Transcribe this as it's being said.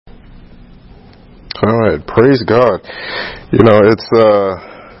All right, praise God. You know, it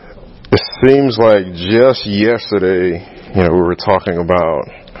seems like just yesterday, we were talking about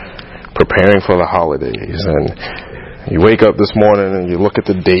preparing for the holidays, and you wake up this morning and you look at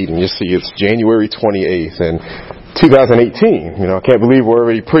the date and you see it's January 28th and 2018. I can't believe we're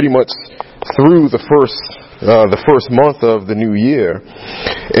already pretty much through the first month of the new year.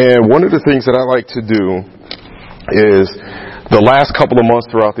 And one of the things that I like to do is the last couple of months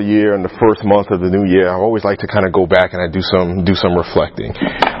throughout the year and the first month of the new year, I always like to kind of go back and I do some reflecting.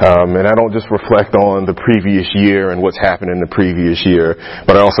 And I don't just reflect on the previous year and what's happened in the previous year,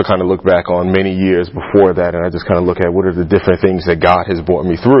 but I also kind of look back on many years before that, and I just kind of look at what are the different things that God has brought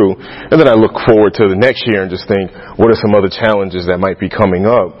me through. And then I look forward to the next year and just think, what are some other challenges that might be coming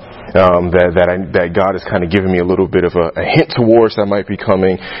up? That God has kind of given me a little bit of a hint towards that might be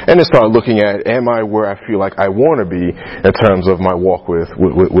coming, and then start looking at, am I where I feel like I want to be in terms of my walk with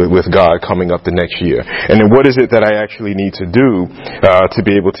God coming up the next year? And then what is it that I actually need to do to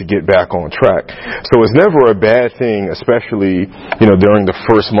be able to get back on track? So it's never a bad thing, especially, during the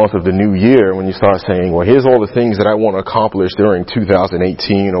first month of the new year, when you start saying, well, here's all the things that I want to accomplish during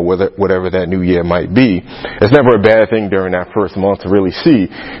 2018 or whatever that new year might be. It's never a bad thing during that first month to really see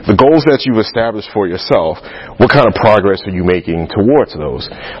the goals that you've established for yourself. What kind of progress are you making towards those?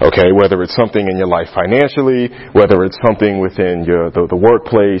 Okay, whether it's something in your life financially, whether it's something within the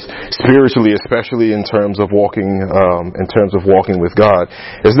workplace, spiritually, especially in terms of walking with God.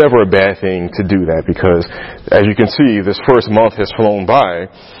 It's never a bad thing to do that, because as you can see, this first month has flown by,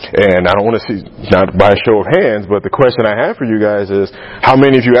 and I don't want to see, not by a show of hands, but the question I have for you guys is, how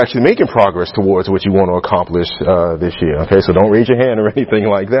many of you actually making progress towards what you want to accomplish this year? Okay, so don't raise your hand or anything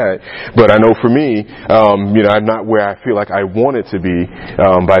like that. But I know for me, I'm not where I feel like I want it to be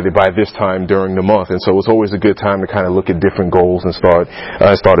by this time during the month, and so it's always a good time to kind of look at different goals and start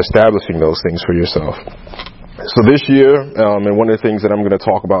establishing those things for yourself. So this year, and one of the things that I'm going to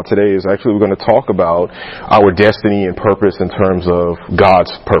talk about today is actually we're going to talk about our destiny and purpose in terms of God's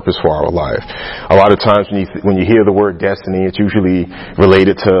purpose for our life. A lot of times when you hear the word destiny, it's usually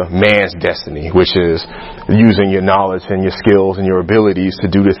related to man's destiny, which is using your knowledge and your skills and your abilities to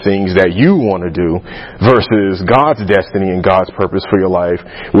do the things that you want to do, versus God's destiny and God's purpose for your life,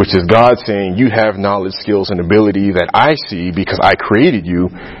 which is God saying, you have knowledge, skills, and ability that I see because I created you.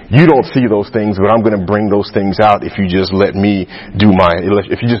 You don't see those things, but I'm going to bring those things out if you just let me do my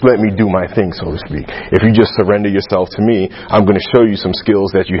thing, so to speak. If you just surrender yourself to me, I'm going to show you some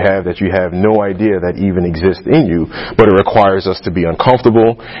skills that you have no idea that even exist in you. But it requires us to be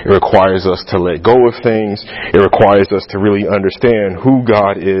uncomfortable. It requires us to let go of things. It requires us to really understand who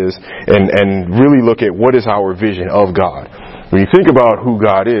God is and really look at what is our vision of God. When you think about who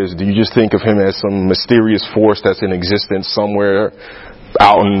God is, do you just think of him as some mysterious force that's in existence somewhere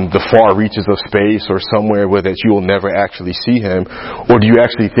out in the far reaches of space, or somewhere where that you'll never actually see him? Or do you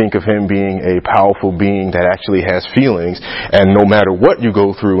actually think of him being a powerful being that actually has feelings, and no matter what you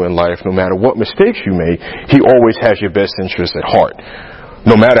go through in life, no matter what mistakes you make, he always has your best interest at heart?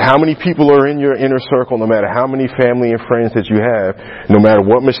 No matter how many people are in your inner circle, no matter how many family and friends that you have, no matter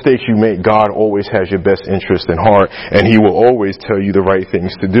what mistakes you make, God always has your best interest in heart, and he will always tell you the right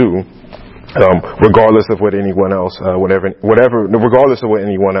things to do. Regardless of what anyone else, regardless of what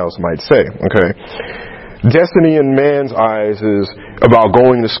anyone else might say. Okay, destiny in man's eyes is about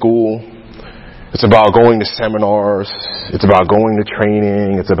going to school. It's about going to seminars. It's about going to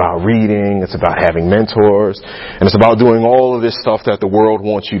training. It's about reading. It's about having mentors, and it's about doing all of this stuff that the world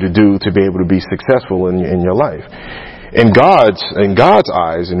wants you to do to be able to be successful in your life. In God's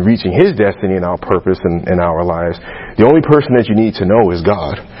eyes, in reaching his destiny and our purpose in our lives, the only person that you need to know is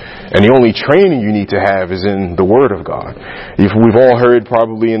God. And the only training you need to have is in the Word of God. We've all heard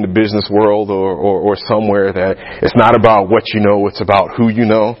probably in the business world or somewhere that it's not about what you know, it's about who you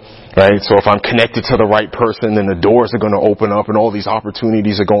know. Right? So if I'm connected to the right person, then the doors are going to open up and all these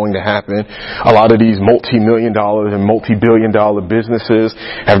opportunities are going to happen. A lot of these multi-million-dollar and multi-billion-dollar businesses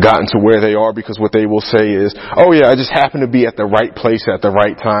have gotten to where they are because what they will say is, oh yeah, I just happened to be at the right place at the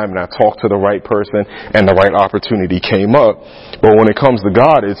right time, and I talked to the right person and the right opportunity came up. But when it comes to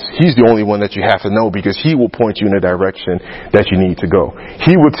God, he's the only one that you have to know, because he will point you in the direction that you need to go.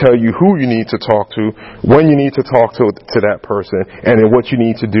 He will tell you who you need to talk to, when you need to talk to that person, and then what you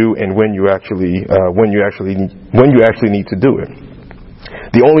need to do and when you actually need to do it.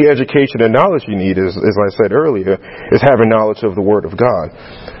 The only education and knowledge you need is, as I said earlier, is having knowledge of the Word of God.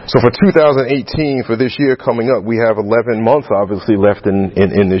 So for 2018, for this year coming up, we have 11 months obviously left in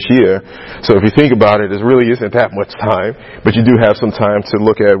this year. So if you think about it, it really isn't that much time, but you do have some time to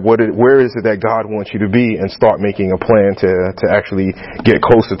look at where is it that God wants you to be and start making a plan to actually get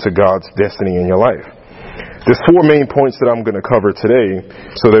closer to God's destiny in your life. There's 4 main points that I'm going to cover today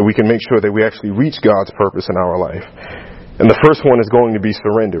so that we can make sure that we actually reach God's purpose in our life. And the first one is going to be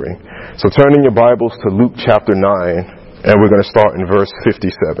surrendering. So turn in your Bibles to Luke chapter 9, and we're going to start in verse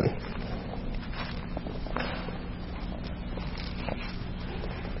 57.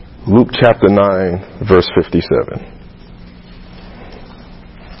 Luke chapter 9, verse 57.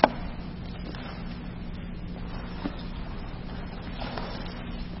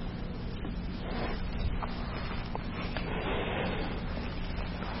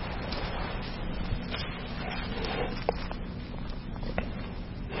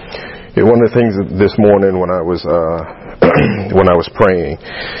 One of the things this morning when I was praying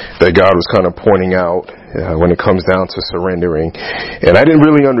that God was kind of pointing out when it comes down to surrendering, and I didn't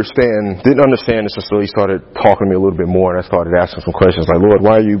understand this until He started talking to me a little bit more, and I started asking some questions like, Lord,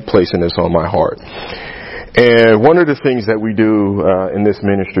 why are you placing this on my heart? And one of the things that we do in this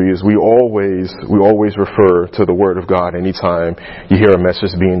ministry is we always refer to the Word of God anytime you hear a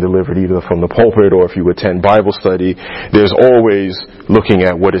message being delivered, either from the pulpit or if you attend Bible study. There's always looking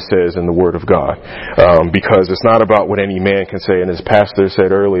at what it says in the Word of God, because it's not about what any man can say. And as Pastor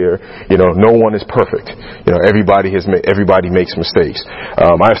said earlier, no one is perfect. Everybody makes mistakes.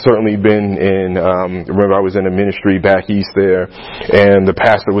 I've certainly been in. Remember, I was in a ministry back east there, and the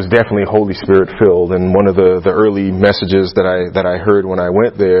pastor was definitely Holy Spirit filled. And one of the early messages that I heard when I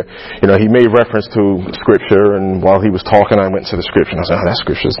went there, he made reference to scripture, and while he was talking, I went to the scripture and I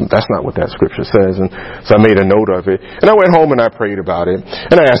said, that's not what that scripture says. And so I made a note of it, and I went home and I prayed about it,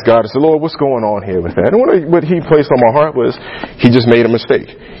 and I asked God, I said, Lord, what's going on here with that? And what He placed on my heart was he just made a mistake.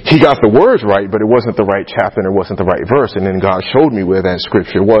 He got the words right, but it wasn't the right chapter and it wasn't the right verse. And then God showed me where that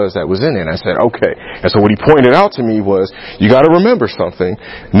scripture was that was in it. And I said, okay. And so what He pointed out to me was, you got to remember something.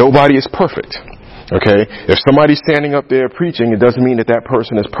 Nobody is perfect. Okay? If somebody's standing up there preaching, it doesn't mean that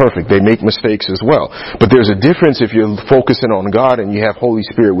person is perfect. They make mistakes as well. But there's a difference if you're focusing on God and you have Holy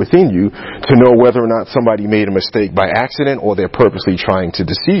Spirit within you to know whether or not somebody made a mistake by accident or they're purposely trying to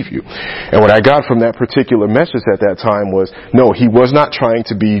deceive you. And what I got from that particular message at that time was, no, he was not trying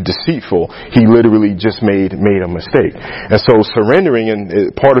to be deceitful. He literally just made a mistake. And so surrendering,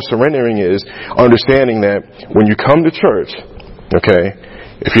 and part of surrendering is understanding that when you come to church, okay,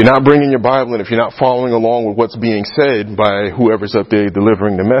 if you're not bringing your Bible and if you're not following along with what's being said by whoever's up there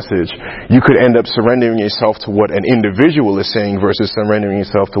delivering the message, you could end up surrendering yourself to what an individual is saying versus surrendering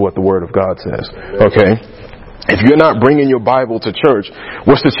yourself to what the Word of God says. Okay? If you're not bringing your Bible to church,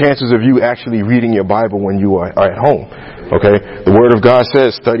 what's the chances of you actually reading your Bible when you are at home? Okay? The Word of God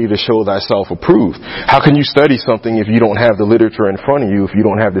says, study to show thyself approved. How can you study something if you don't have the literature in front of you, if you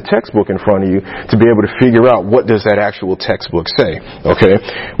don't have the textbook in front of you to be able to figure out what does that actual textbook say? Okay?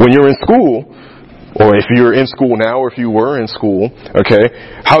 When you're in school, or if you're in school now, or if you were in school, okay,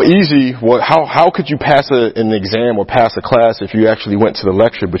 how could you pass an exam or pass a class if you actually went to the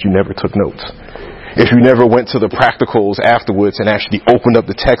lecture but you never took notes? If you never went to the practicals afterwards and actually opened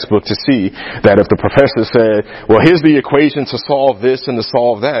up the textbook to see that if the professor said, well, here's the equation to solve this and to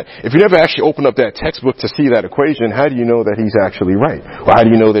solve that, if you never actually opened up that textbook to see that equation, how do you know that he's actually right? Or how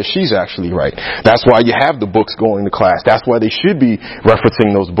do you know that she's actually right? That's why you have the books going to class. That's why they should be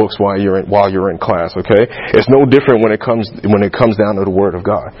referencing those books while you're in class, okay? It's no different when it comes down to the Word of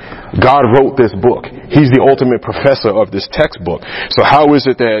God. God wrote this book. He's the ultimate professor of this textbook. So how is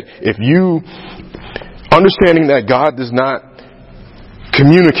it that if you understanding that God does not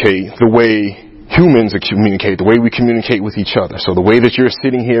communicate the way humans communicate, the way we communicate with each other. So the way that you're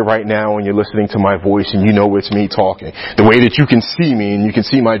sitting here right now and you're listening to my voice and you know it's me talking. The way that you can see me and you can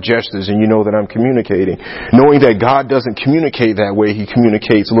see my gestures and you know that I'm communicating. Knowing that God doesn't communicate that way, He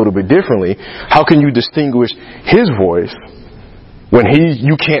communicates a little bit differently. How can you distinguish His voice when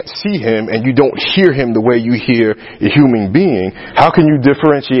you can't see Him and you don't hear Him the way you hear a human being? How can you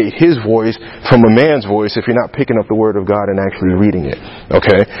differentiate His voice from a man's voice if you're not picking up the Word of God and actually reading it?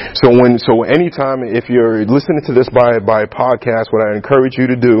 Okay? So anytime, if you're listening to this by podcast, what I encourage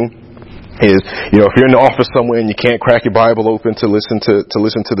you to do is, if you're in the office somewhere and you can't crack your Bible open to listen to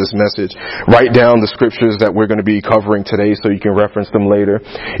this message, write down the scriptures that we're going to be covering today so you can reference them later.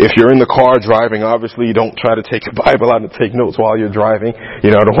 If you're in the car driving, obviously don't try to take your Bible out and take notes while you're driving. I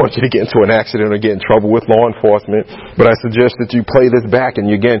don't want you to get into an accident or get in trouble with law enforcement. But I suggest that you play this back and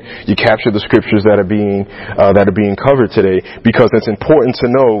you capture the scriptures that are being covered today, because it's important to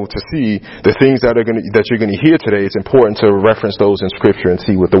know, to see the things that you're going to hear today. It's important to reference those in scripture and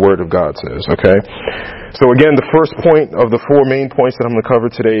see what the Word of God says. Okay, so again, the first point of the four main points that I'm going to cover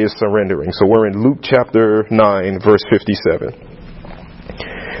today is surrendering. So we're in Luke chapter 9, verse 57.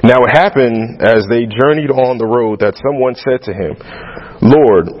 Now it happened as they journeyed on the road that someone said to him,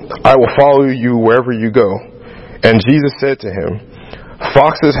 "Lord, I will follow you wherever you go." And Jesus said to him,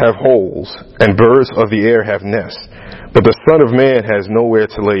 "Foxes have holes and birds of the air have nests, but the Son of Man has nowhere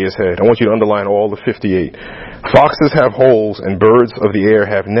to lay his head." I want you to underline all the 58. Foxes have holes and birds of the air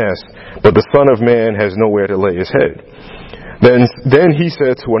have nests, but the Son of Man has nowhere to lay his head. Then he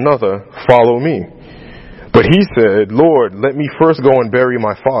said to another, "Follow me." But he said, "Lord, let me first go and bury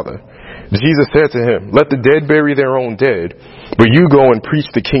my father." Jesus said to him, "Let the dead bury their own dead, but you go and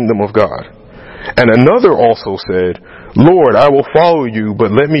preach the kingdom of God." And another also said, "Lord, I will follow you,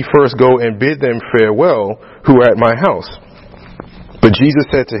 but let me first go and bid them farewell who are at my house." But Jesus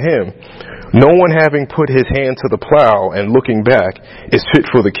said to him, "No one having put his hand to the plow and looking back is fit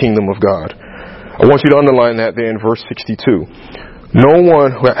for the kingdom of God." I want you to underline that there in verse 62. No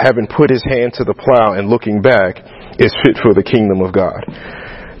one having put his hand to the plow and looking back is fit for the kingdom of God.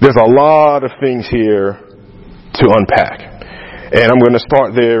 There's a lot of things here to unpack. And I'm going to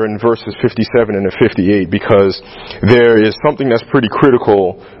start there in verses 57 and 58, because there is something that's pretty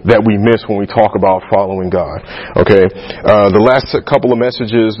critical that we miss when we talk about following God. Okay, the last couple of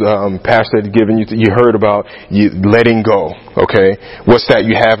messages Pastor had given you, you heard about you letting go. Okay, what's that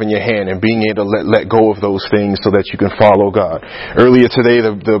you have in your hand, and being able to let go of those things so that you can follow God. Earlier today,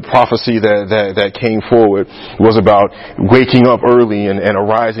 the prophecy that came forward was about waking up early and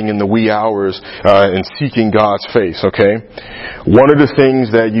arising in the wee hours and seeking God's face. Okay. One of the things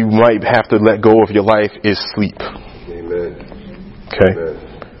that you might have to let go of your life is sleep. Amen. Okay? Amen.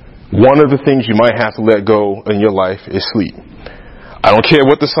 One of the things you might have to let go in your life is sleep. I don't care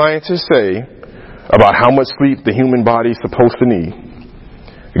what the scientists say about how much sleep the human body is supposed to need.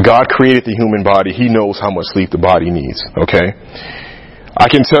 God created the human body. He knows how much sleep the body needs. Okay? I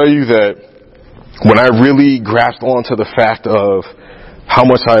can tell you that when I really grasped onto the fact of how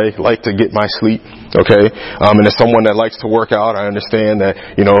much I like to get my sleep, okay? And as someone that likes to work out, I understand that,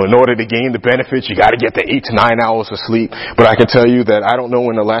 in order to gain the benefits, you got to get the 8 to 9 hours of sleep. But I can tell you that I don't know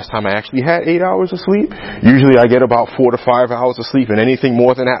when the last time I actually had 8 hours of sleep. Usually I get about 4 to 5 hours of sleep, and anything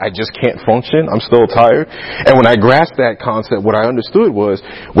more than that, I just can't function. I'm still tired. And when I grasped that concept, what I understood was,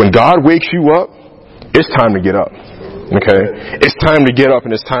 when God wakes you up, it's time to get up. Okay? It's time to get up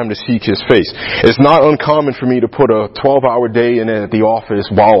and it's time to seek His face. It's not uncommon for me to put a 12-hour day in at the office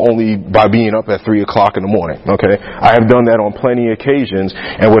by being up at 3 o'clock in the morning. Okay? I have done that on plenty of occasions,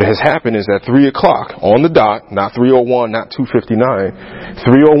 and what has happened is at 3 o'clock on the dot, not 3:01, not 2:59,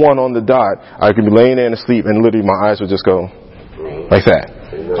 3:01 on the dot, I could be laying there and asleep, and literally my eyes would just go like that.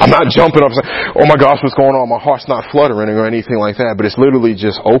 I'm not jumping up and saying, "Oh my gosh, what's going on?" My heart's not fluttering or anything like that, but it's literally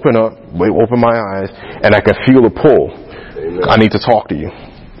just open my eyes, and I can feel a pull. Amen. I need to talk to you.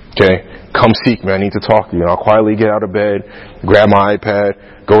 Okay? Come seek me. I need to talk to you. And I'll quietly get out of bed, grab my iPad,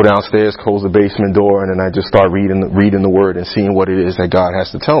 go downstairs, close the basement door, and then I just start reading the Word and seeing what it is that God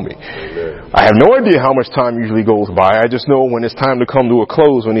has to tell me. Amen. I have no idea how much time usually goes by. I just know when it's time to come to a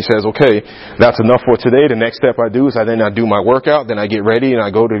close, when He says, "Okay, that's enough for today." The next step I do is I do my workout, then I get ready and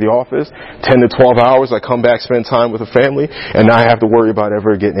I go to the office. 10 to 12 hours, I come back, spend time with the family, and now I have to worry about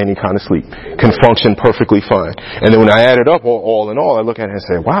ever getting any kind of sleep. Can function perfectly fine. And then when I add it up, all in all, I look at it and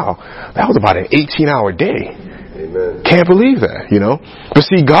say, "Wow, that was about an 18-hour day." Amen. Can't believe that, But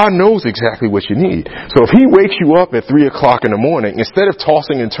see, God knows exactly what you need. So if He wakes you up at 3 o'clock in the morning, instead of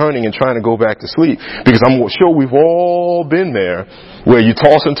tossing and turning and trying to go back to sleep, because I'm sure we've all been there, where you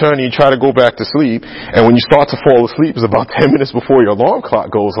toss and turn and you try to go back to sleep, and when you start to fall asleep, it's about 10 minutes before your alarm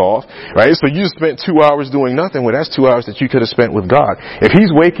clock goes off, right? So you spent 2 hours doing nothing. Well, that's 2 hours that you could have spent with God. If He's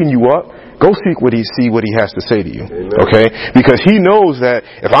waking you up, go see what He has to say to you. Amen. Okay? Because He knows that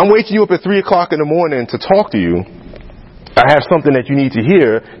if I'm waking you up at 3 o'clock in the morning to talk to you, I have something that you need to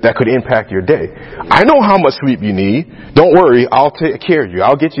hear that could impact your day. I know how much sleep you need. Don't worry, I'll take care of you.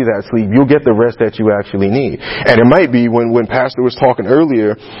 I'll get you that sleep. You'll get the rest that you actually need. And it might be when Pastor was talking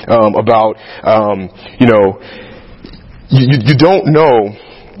earlier about, you don't know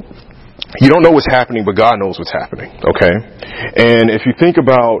you don't know what's happening, but God knows what's happening, okay? And if you think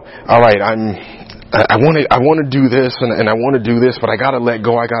about, all right, I want to do this and I want to do this, but I got to let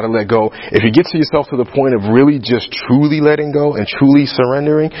go. If you get to yourself to the point of really just truly letting go and truly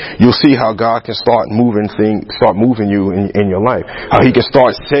surrendering, you'll see how God can start moving you in your life. How he can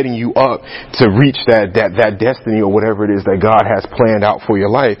start setting you up to reach that destiny or whatever it is that God has planned out for your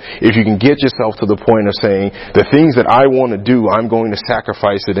life. If you can get yourself to the point of saying, the things that I want to do, I'm going to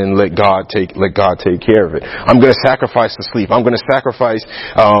sacrifice it and let God take care of it. I'm going to sacrifice the sleep. I'm going to sacrifice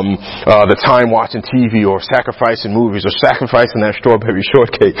the time watching TV, or sacrificing movies, or sacrificing that strawberry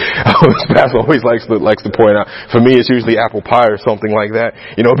shortcake. Pastor always likes to point out. For me, it's usually apple pie or something like that.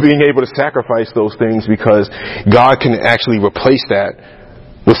 Being able to sacrifice those things because God can actually replace that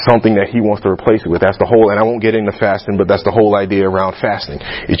with something that he wants to replace it with. That's the whole, and I won't get into fasting, but that's the whole idea around fasting.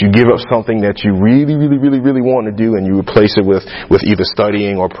 Is you give up something that you really, really, really, really want to do, and you replace it with either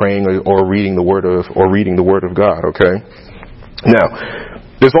studying or praying or reading the word of God. Okay. Now,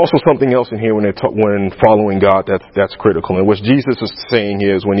 there's also something else in here when following God that's critical. And what Jesus is saying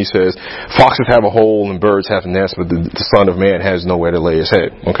here is when he says, foxes have a hole and birds have nests, but the Son of Man has nowhere to lay his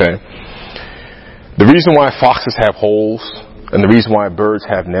head. Okay? The reason why foxes have holes and the reason why birds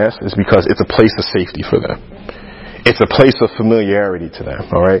have nests is because it's a place of safety for them. It's a place of familiarity to them,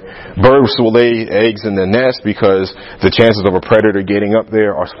 all right? Birds will lay eggs in the nest because the chances of a predator getting up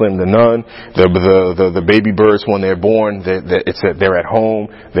there are slim to none. The baby birds, when they're born, they're at home,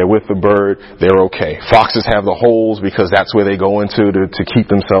 they're with the bird, they're okay. Foxes have the holes because that's where they go into to keep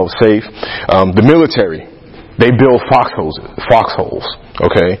themselves safe. The military, they build foxholes,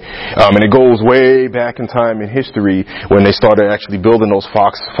 okay? And it goes way back in time in history when they started actually building those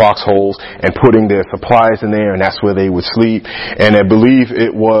foxholes and putting their supplies in there, and that's where they would sleep. And I believe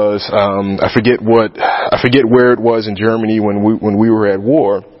it was, I forget where it was in Germany when we were at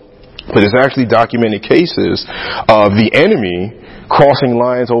war, but there's actually documented cases of the enemy crossing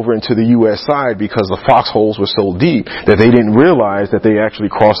lines over into the U.S. side because the foxholes were so deep that they didn't realize that they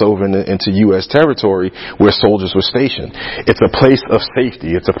actually crossed over into U.S. territory where soldiers were stationed. It's a place of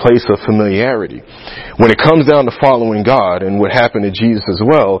safety. It's a place of familiarity. When it comes down to following God, and what happened to Jesus as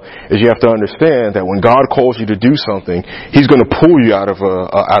well, is you have to understand that when God calls you to do something, he's going to pull you out of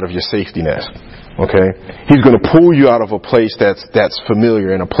your safety nest. Okay? He's going to pull you out of a place that's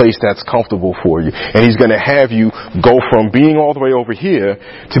familiar and a place that's comfortable for you. And he's going to have you go from being all the way over here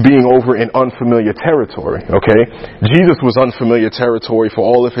to being over in unfamiliar territory. Okay? Jesus was unfamiliar territory for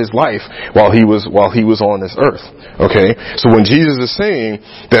all of his life while he was on this earth. Okay? So when Jesus is saying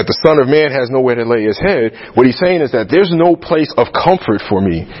that the Son of Man has nowhere to lay his head, what he's saying is that there's no place of comfort for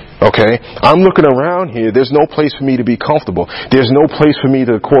me. Okay? I'm looking around here. There's no place for me to be comfortable. There's no place for me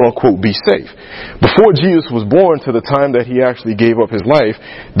to, quote unquote, be safe. Before Jesus was born to the time that he actually gave up his life,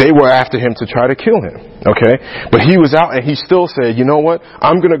 they were after him to try to kill him. Okay? But he was out and he still said, you know what?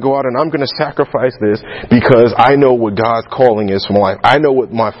 I'm going to go out and I'm going to sacrifice this because I know what God's calling is for my life. I know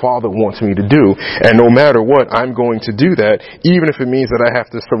what my Father wants me to do. And no matter what, I'm going to do that, even if it means that I have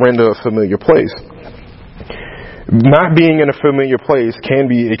to surrender a familiar place. Not being in a familiar place can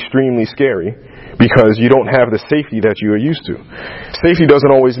be extremely scary because you don't have the safety that you are used to. Safety doesn't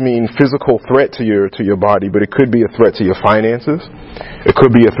always mean physical threat to your body, but it could be a threat to your finances. It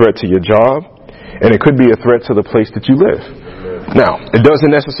could be a threat to your job, and it could be a threat to the place that you live. Now, it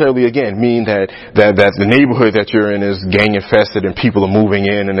doesn't necessarily, again, mean that the neighborhood that you're in is gang infested and people are moving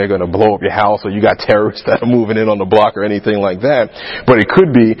in and they're going to blow up your house, or you got terrorists that are moving in on the block or anything like that. But it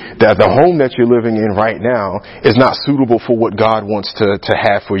could be that the home that you're living in right now is not suitable for what God wants to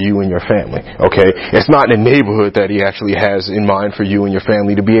have for you and your family. Okay? It's not in a neighborhood that he actually has in mind for you and your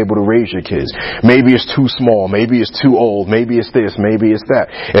family to be able to raise your kids. Maybe it's too small. Maybe it's too old. Maybe it's this. Maybe it's that.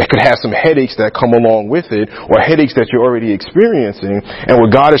 It could have some headaches that come along with it, or headaches that you're already experiencing. And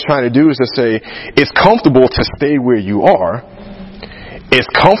what God is trying to do is to say, it's comfortable to stay where you are. It's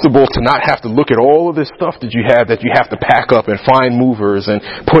comfortable to not have to look at all of this stuff that you have to pack up and find movers and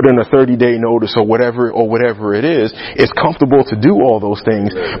put in a 30-day notice or whatever it is. It's comfortable to do all those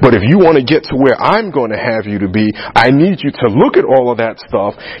things. But if you want to get to where I'm going to have you to be, I need you to look at all of that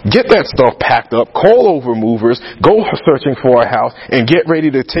stuff, get that stuff packed up, call over movers, go searching for a house, and get ready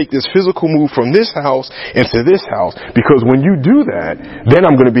to take this physical move from this house into this house. Because when you do that, then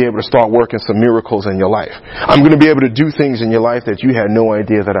I'm going to be able to start working some miracles in your life. I'm going to be able to do things in your life that you had no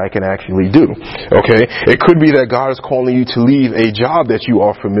idea that I can actually do. Okay? It could be that God is calling you to leave a job that you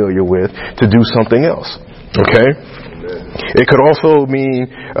are familiar with to do something else. Okay? It could also mean,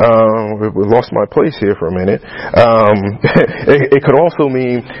 we lost my place here for a minute. It could also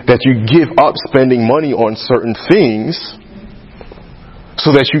mean that you give up spending money on certain things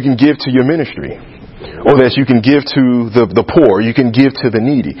so that you can give to your ministry, or that you can give to the poor, you can give to the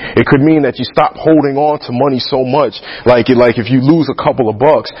needy. It could mean that you stop holding on to money so much, like if you lose a couple of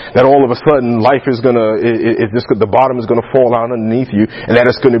bucks, that all of a sudden life is the bottom is gonna fall out underneath you, and that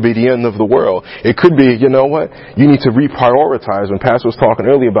it's gonna be the end of the world. It could be, you know what, you need to reprioritize. When Pastor was talking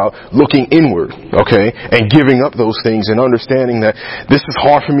earlier about looking inward, okay, and giving up those things and understanding that this is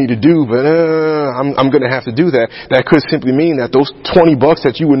hard for me to do, but I'm gonna have to do that. That could simply mean that those $20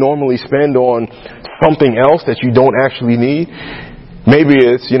 that you would normally spend on something else that you don't actually need, maybe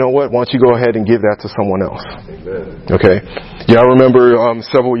it's, you know what, why don't you go ahead and give that to someone else. Okay. Yeah, I remember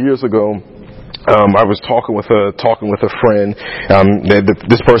several years ago, I was talking with a friend.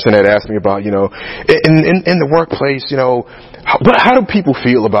 This person had asked me about, in the workplace, how do people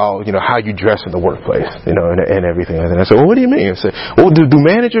feel about, how you dress in the workplace, and everything. And I said, well, what do you mean? I said, well, do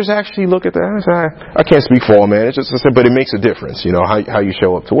managers actually look at that? I said, I can't speak for all managers. I said, but it makes a difference, how you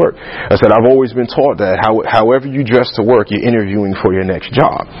show up to work. I said, I've always been taught that however you dress to work, you're interviewing for your next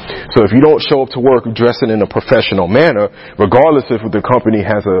job. So if you don't show up to work dressing in a professional manner, regardless if the company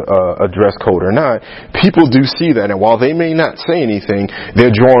has a dress code or not, people do see that. And while they may not say anything,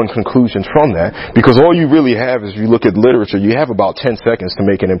 they're drawing conclusions from that, because all you really have is, if you look at literature, you have about 10 seconds to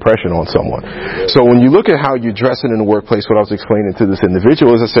make an impression on someone. So when you look at how you're dressing in the workplace, what I was explaining to this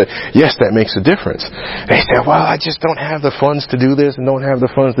individual is, I said, yes, that makes a difference. They said, well, I just don't have the funds to do this and don't have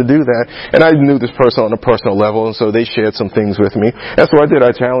the funds to do that. And I knew this person on a personal level, and so they shared some things with me. That's what I did.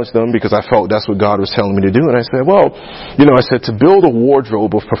 I challenged them because I felt that's what God was telling me to do. And I said, well, I said, to build a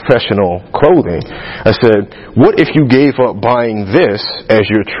wardrobe of professional clothing, I said, what if you gave up buying this as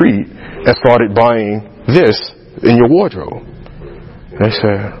your treat and started buying this in your wardrobe? And I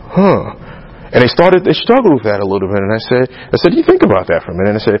said, And they struggled with that a little bit. And I said, you think about that for a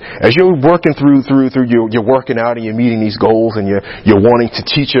minute. And I said, as you're working through you're working out and you're meeting these goals and you're wanting to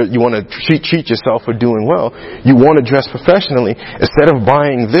you want to treat yourself for doing well, you want to dress professionally. Instead of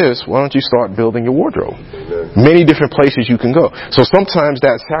buying this, why don't you start building your wardrobe? Many different places you can go. So sometimes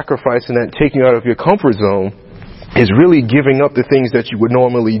that sacrifice and that taking out of your comfort zone is really giving up the things that you would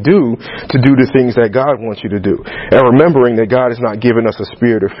normally do to do the things that God wants you to do. And remembering that God has not given us a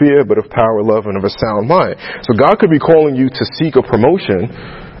spirit of fear, but of power, love, and of a sound mind. So God could be calling you to seek a promotion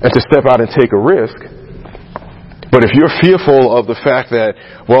and to step out and take a risk. But if you're fearful of the fact that,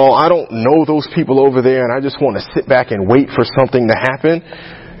 well, I don't know those people over there and I just want to sit back and wait for something to happen,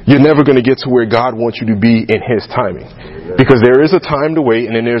 you're never going to get to where God wants you to be in His timing. Because there is a time to wait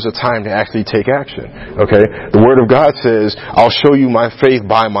and then there's a time to actually take action. Okay? The Word of God says, I'll show you my faith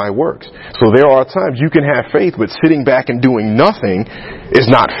by my works. So there are times you can have faith, but sitting back and doing nothing is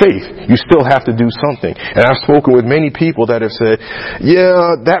not faith. You still have to do something. And I've spoken with many people that have said,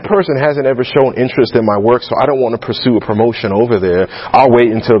 yeah, that person hasn't ever shown interest in my work, so I don't want to pursue a promotion over there. I'll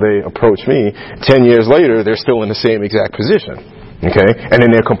wait until they approach me. 10 years later, they're still in the same exact position. Okay? And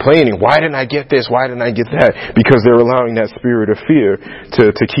then they're complaining, why didn't I get this? Why didn't I get that? Because they're allowing that spirit of fear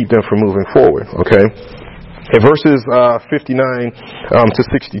to keep them from moving forward. Okay? In verses 59 to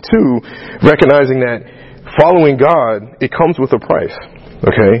 62, recognizing that following God, it comes with a price.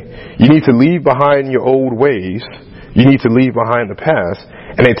 Okay? You need to leave behind your old ways. You need to leave behind the past.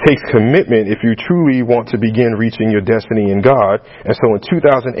 And it takes commitment if you truly want to begin reaching your destiny in God. And so in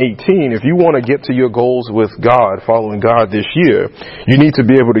 2018, if you want to get to your goals with God, following God this year, you need to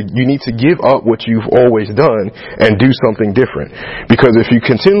give up what you've always done and do something different. Because if you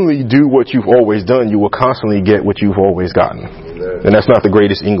continually do what you've always done, you will constantly get what you've always gotten. And that's not the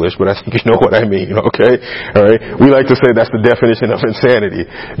greatest English, but I think you know what I mean, okay? All right? We like to say that's the definition of insanity.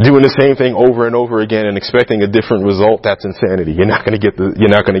 Doing the same thing over and over again and expecting a different result, that's insanity. You're not going to get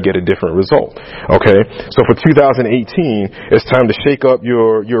a different result. Okay? So for 2018, it's time to shake up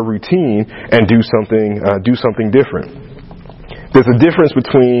your routine and do something different. There's a difference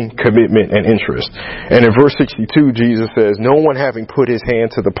between commitment and interest. And in verse 62, Jesus says, no one having put his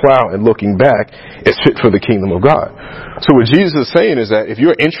hand to the plow and looking back is fit for the kingdom of God. So what Jesus is saying is that if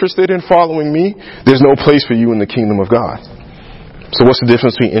you're interested in following me, there's no place for you in the kingdom of God. So what's the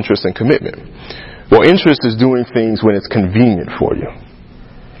difference between interest and commitment? Well, interest is doing things when it's convenient for you.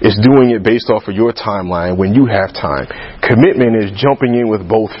 It's doing it based off of your timeline when you have time. Commitment is jumping in with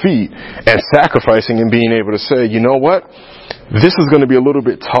both feet and sacrificing and being able to say, you know what? this is going to be a little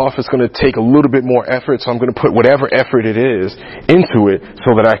bit tough. It's going to take a little bit more effort. So I'm going to put whatever effort it is into it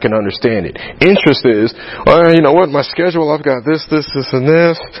so that I can understand it. Interest is, you know what, my schedule, I've got this, and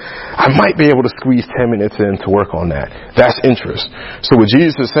this. I might be able to squeeze 10 minutes in to work on that. That's interest. So what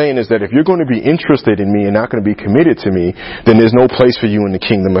Jesus is saying is that if you're going to be interested in me and not going to be committed to me, then there's no place for you in the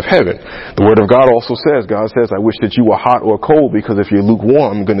kingdom of heaven. The Word of God also says, God says, I wish that you were hot or cold, because if you're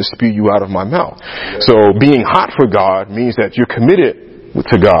lukewarm, I'm going to spew you out of my mouth. So being hot for God means that you're committed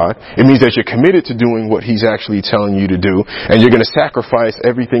to God. It means that you're committed to doing what He's actually telling you to do, and you're going to sacrifice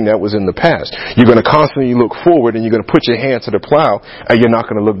everything that was in the past. You're going to constantly look forward, and you're going to put your hand to the plow, and you're not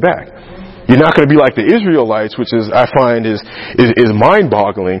going to look back. You're not going to be like the Israelites, which is, I find, is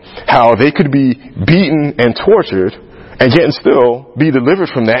mind-boggling, how they could be beaten and tortured and yet still be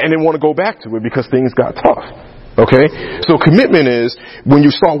delivered from that and then want to go back to it because things got tough. Okay? So commitment is, when you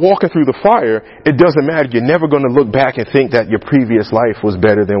start walking through the fire, it doesn't matter. You're never going to look back and think that your previous life was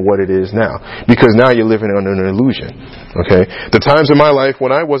better than what it is now, because now you're living under an illusion. Okay? The times in my life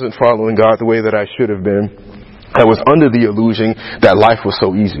when I wasn't following God the way that I should have been, I was under the illusion that life was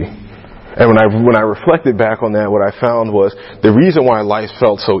so easy. And when I reflected back on that, what I found was the reason why life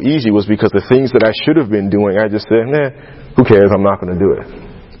felt so easy was because the things that I should have been doing, I just said, who cares? I'm not going to do it.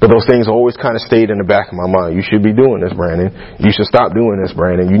 But those things always kind of stayed in the back of my mind. You should be doing this, Brandon. You should stop doing this,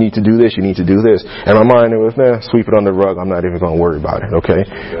 Brandon. You need to do this. You need to do this. And my mind, it was, sweep it under the rug. I'm not even going to worry about it. Okay.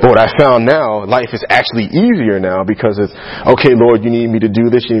 But what I found now, life is actually easier now, because it's, okay, Lord, you need me to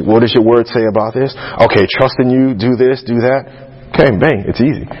do this. What does your word say about this? Okay, trust in you. Do this, do that. Okay, bang, it's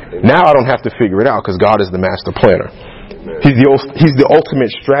easy. Now I don't have to figure it out, because God is the master planner. He's the ultimate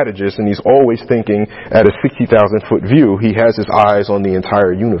strategist, and He's always thinking at a 60,000-foot view. He has His eyes on the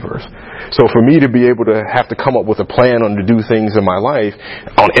entire universe. So for me to be able to have to come up with a plan on to do things in my life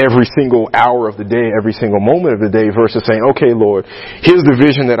on every single hour of the day, every single moment of the day, versus saying, okay, Lord, here's the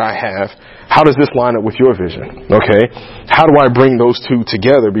vision that I have. How does this line up with your vision? Okay? How do I bring those two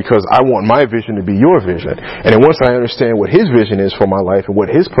together? Because I want my vision to be your vision. And then once I understand what His vision is for my life and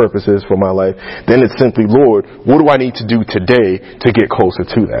what His purpose is for my life, then it's simply, Lord, what do I need to do today to get closer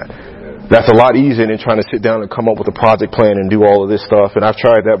to that? That's a lot easier than trying to sit down and come up with a project plan and do all of this stuff. And I've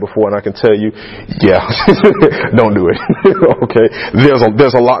tried that before, and I can tell you, don't do it. Okay?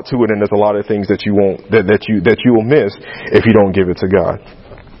 There's a lot to it, and there's a lot of things that you won't, that you will miss if you don't give it to God.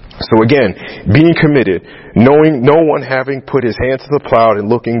 So again, being committed, knowing no one having put his hand to the plow and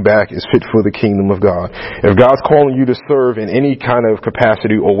looking back is fit for the kingdom of God. If God's calling you to serve in any kind of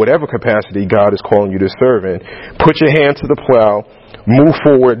capacity, or whatever capacity God is calling you to serve in, put your hand to the plow, move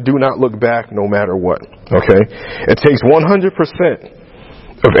forward, do not look back no matter what. Okay? It takes 100%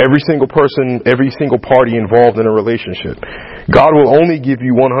 of every single person, every single party involved in a relationship. God will only give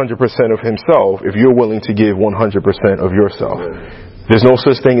you 100% of Himself if you're willing to give 100% of yourself. There's no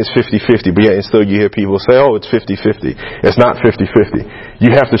such thing as 50-50, but yet still you hear people say, oh, it's 50-50. It's not 50-50.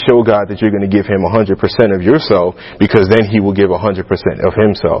 You have to show God that you're going to give Him 100% of yourself, because then He will give 100% of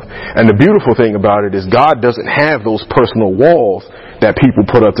Himself. And the beautiful thing about it is God doesn't have those personal walls that people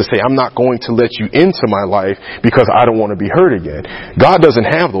put up to say, I'm not going to let you into my life because I don't want to be hurt again. God doesn't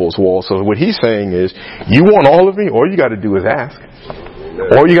have those walls. So what He's saying is, you want all of me? All you got to do is ask.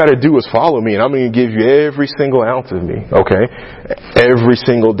 All you got to do is follow me, and I'm going to give you every single ounce of me, okay? Every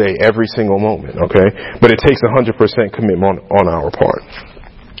single day, every single moment, okay? But it takes 100% commitment on our part.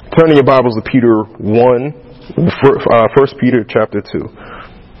 Turning your Bibles to Peter 1, 1 Peter chapter 2.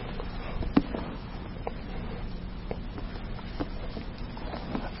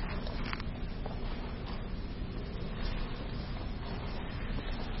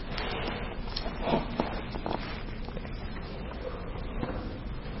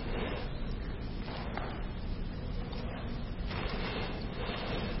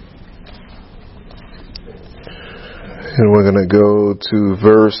 And we're going to go to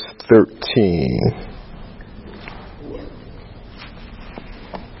verse 13.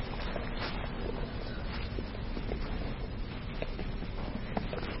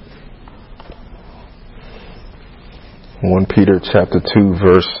 Peter chapter 2,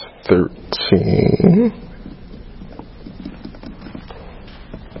 verse 13.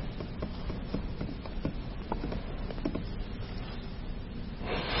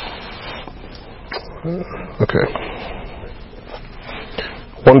 Okay.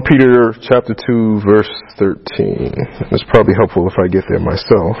 1 Peter chapter 2, verse 13. It's probably helpful if I get there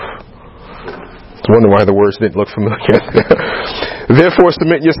myself. I wonder why the words didn't look familiar. Therefore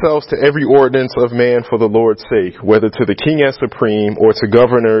submit yourselves to every ordinance of man for the Lord's sake, whether to the king as supreme, or to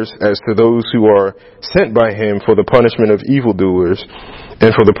governors as to those who are sent by him for the punishment of evildoers,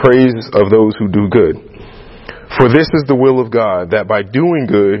 and for the praise of those who do good. For this is the will of God, that by doing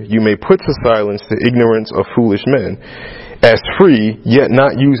good you may put to silence the ignorance of foolish men, as free, yet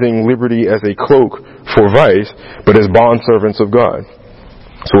not using liberty as a cloak for vice, but as bondservants of God.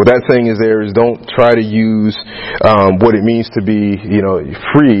 So what that's saying is don't try to use what it means to be,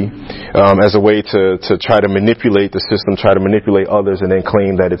 free as a way to try to manipulate the system, try to manipulate others, and then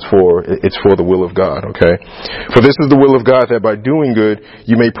claim that it's for the will of God. Okay, for this is the will of God, that by doing good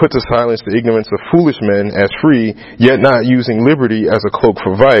you may put to silence the ignorance of foolish men, as free, yet not using liberty as a cloak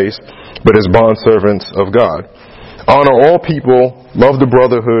for vice, but as bondservants of God. Honor all people, love the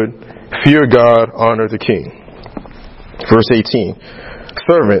brotherhood, fear God, honor the king. Verse 18.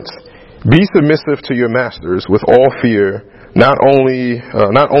 Servants, be submissive to your masters with all fear, not only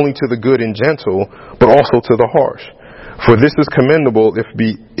to the good and gentle, but also to the harsh. For this is commendable if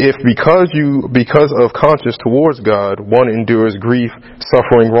because of conscience towards God, one endures grief,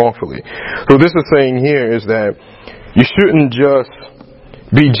 suffering wrongfully. So this is saying here is that you shouldn't just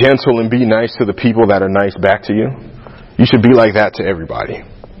be gentle and be nice to the people that are nice back to you. You should be like that to everybody.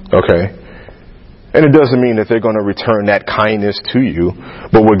 Okay? And it doesn't mean that they're going to return that kindness to you.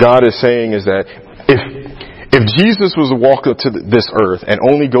 But what God is saying is that if Jesus was to walk up to this earth and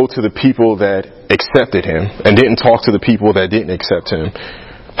only go to the people that accepted him and didn't talk to the people that didn't accept him,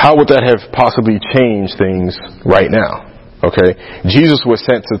 how would that have possibly changed things right now? Okay, Jesus was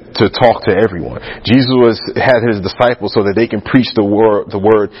sent to talk to everyone. Jesus had his disciples so that they can preach the word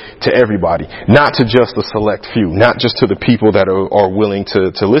to everybody, not to just the select few, not just to the people that are willing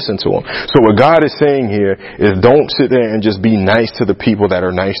to listen to him. So what God is saying here is don't sit there and just be nice to the people that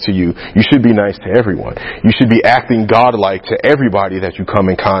are nice to you. You should be nice to everyone. You should be acting God-like to everybody that you come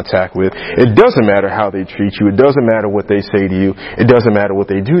in contact with. It doesn't matter how they treat you. It doesn't matter what they say to you. It doesn't matter what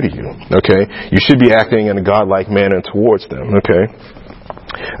they do to you. Okay, you should be acting in a God-like manner towards them. Okay.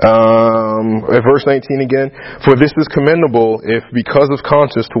 Verse 19 again. For this is commendable if because of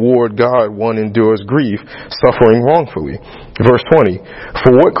conscience toward God one endures grief, suffering wrongfully. Verse 20.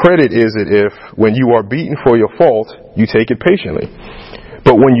 For what credit is it if, when you are beaten for your fault, you take it patiently?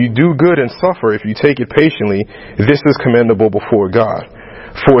 But when you do good and suffer, if you take it patiently, this is commendable before God.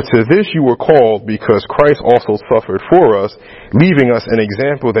 For to this you were called, because Christ also suffered for us, leaving us an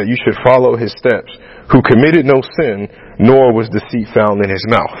example that you should follow his steps, who committed no sin, nor was deceit found in his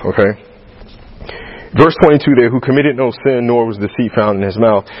mouth. Okay? Verse 22 there, who committed no sin, nor was deceit found in his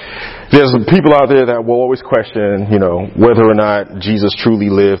mouth. There's people out there that will always question, whether or not Jesus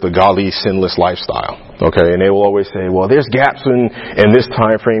truly lived a godly, sinless lifestyle. Okay, and they will always say, well, there's gaps in this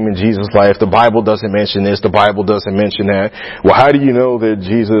time frame in Jesus' life. The Bible doesn't mention this. The Bible doesn't mention that. Well, how do you know that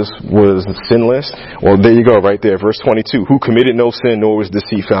Jesus was sinless? Well, there you go, right there. Verse 22, who committed no sin, nor was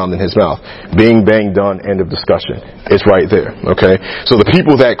deceit found in his mouth. Bing, bang, done, end of discussion. It's right there. Okay, so the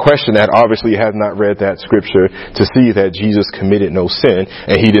people that question that obviously have not read that scripture to see that Jesus committed no sin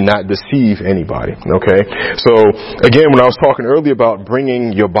and he did not deceive anybody. Okay, so again, when I was talking earlier about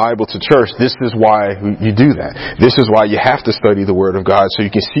bringing your Bible to church, this is why you do that. This is why you have to study the Word of God so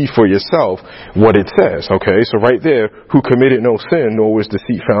you can see for yourself what it says. Okay, so right there, who committed no sin, nor was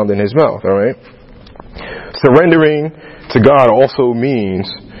deceit found in his mouth. All right. Surrendering to God also means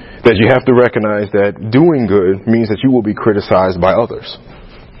that you have to recognize that doing good means that you will be criticized by others.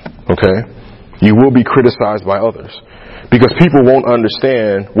 Okay, you will be criticized by others because people won't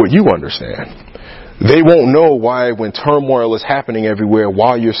understand what you understand. They won't know why, when turmoil is happening everywhere,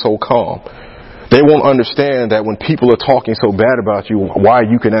 why you're so calm. They won't understand that when people are talking so bad about you, why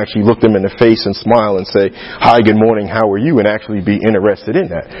you can actually look them in the face and smile and say, hi, good morning, how are you? And actually be interested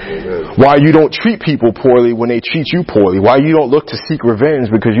in that. Amen. Why you don't treat people poorly when they treat you poorly. Why you don't look to seek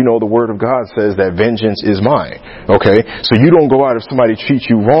revenge, because you know the Word of God says that vengeance is mine. Okay? So you don't go out if somebody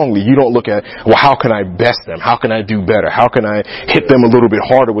treats you wrongly. You don't look at, well, how can I best them? How can I do better? How can I hit them a little bit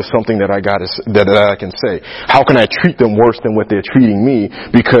harder with something that I can say? How can I treat them worse than what they're treating me?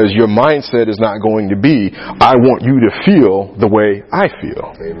 Because your mindset is not going to be, I want you to feel the way I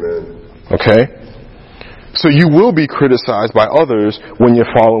feel. Amen. Okay? So you will be criticized by others when you're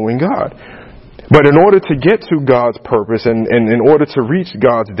following God. But in order to get to God's purpose and in order to reach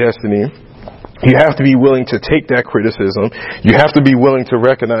God's destiny, you have to be willing to take that criticism. You have to be willing to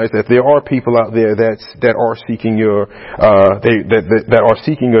recognize that there are people out there that are seeking your that are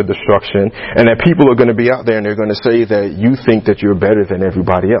seeking your destruction, and that people are going to be out there and they're going to say that you think that you're better than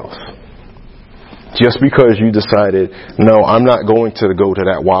everybody else. Just because you decided, no, I'm not going to go to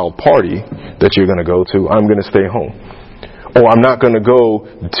that wild party that you're going to go to. I'm going to stay home. Or I'm not going to go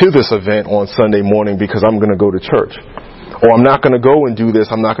to this event on Sunday morning because I'm going to go to church. Or I'm not going to go and do this,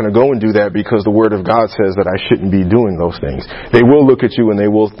 I'm not going to go and do that because the Word of God says that I shouldn't be doing those things. They will look at you and they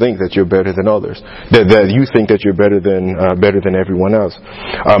will think that you're better than others. That you think that you're better than everyone else.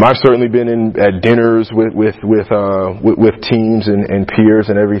 I've certainly been at dinners with teams and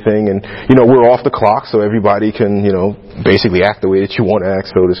peers and everything, and we're off the clock, so everybody can basically act the way that you want to act,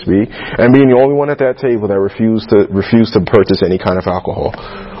 so to speak. And being the only one at that table that refused to purchase any kind of alcohol.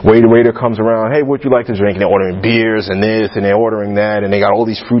 Waiter comes around, hey, what'd you like to drink? And they're ordering beers and this, and they're ordering that, and they got all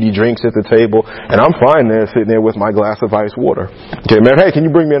these fruity drinks at the table, and I'm fine there sitting there with my glass of ice water. Okay, man, hey, can you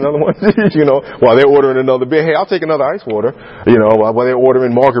bring me another one? While they're ordering another beer, hey, I'll take another ice water. While they're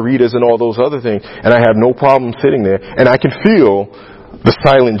ordering margaritas and all those other things, and I have no problem sitting there, and I can feel the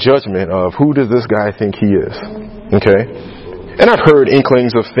silent judgment of who does this guy think he is? Okay? And I've heard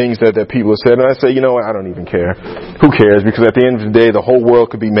inklings of things that people have said, and I say, I don't even care. Who cares? Because at the end of the day, the whole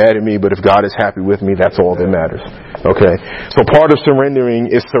world could be mad at me, but if God is happy with me, that's all that matters. Okay? So part of surrendering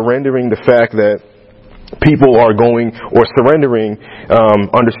is surrendering the fact that people are going, or surrendering,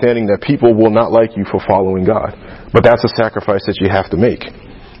 understanding that people will not like you for following God. But that's a sacrifice that you have to make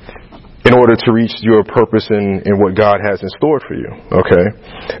in order to reach your purpose in what God has in store for you. Okay?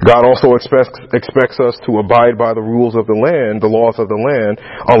 God also expects us to abide by the rules of the land, the laws of the land,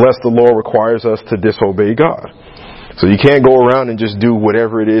 unless the law requires us to disobey God. So you can't go around and just do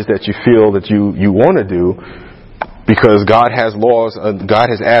whatever it is that you feel that you want to do, because God has laws.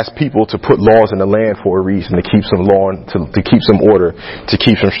 God has asked people to put laws in the land for a reason, to keep some law, to keep some order, to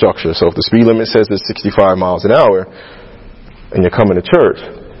keep some structure. So if the speed limit says it's 65 miles an hour and you're coming to church,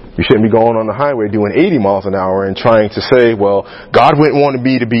 you shouldn't be going on the highway doing 80 miles an hour and trying to say, well, God wouldn't want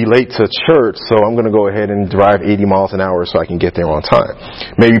me to be late to church, so I'm going to go ahead and drive 80 miles an hour so I can get there on time.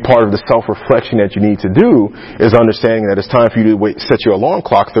 Maybe part of the self-reflection that you need to do is understanding that it's time for you to set your alarm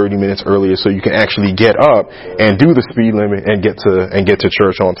clock 30 minutes earlier so you can actually get up and do the speed limit and get to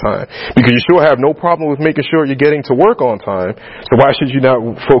church on time. Because you sure have no problem with making sure you're getting to work on time, so why should you not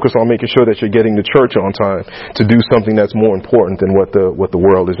focus on making sure that you're getting to church on time to do something that's more important than what the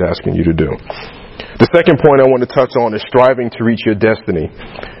world is asking you to do. The second point I want to touch on is striving to reach your destiny.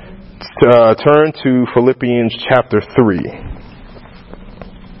 Turn to Philippians chapter 3.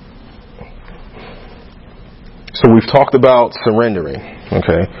 So we've talked about surrendering.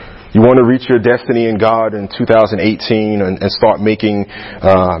 Okay, you want to reach your destiny in God in 2018 and start making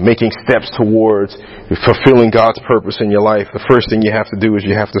steps towards fulfilling God's purpose in your life. The first thing you have to do is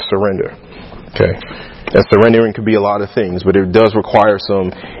you have to surrender. Okay. And surrendering could be a lot of things, but it does require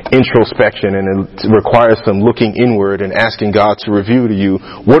some introspection, and it requires some looking inward and asking God to reveal to you,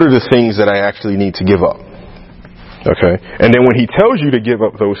 what are the things that I actually need to give up? Okay? And then when He tells you to give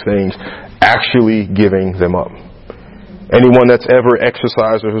up those things, actually giving them up. Anyone that's ever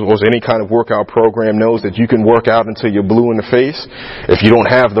exercised or was any kind of workout program knows that you can work out until you're blue in the face. If you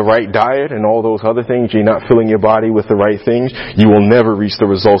don't have the right diet and all those other things, you're not filling your body with the right things, you will never reach the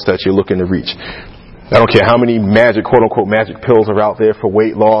results that you're looking to reach. I don't care how many magic, quote-unquote, magic pills are out there for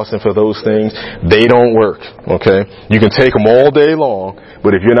weight loss and for those things. They don't work, okay? You can take them all day long,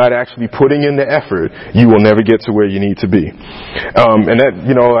 but if you're not actually putting in the effort, you will never get to where you need to be. And that,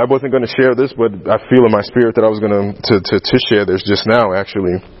 I wasn't going to share this, but I feel in my spirit that I was going to share this just now,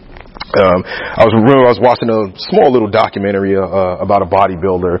 actually. I was watching a small little documentary about a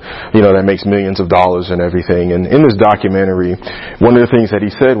bodybuilder, that makes millions of dollars and everything. And in this documentary, one of the things that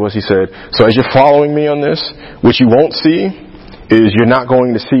he said, so as you're following me on this, what you won't see is you're not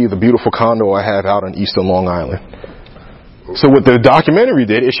going to see the beautiful condo I have out on Eastern Long Island. So what the documentary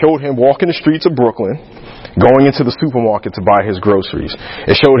did, it showed him walking the streets of Brooklyn, going into the supermarket to buy his groceries.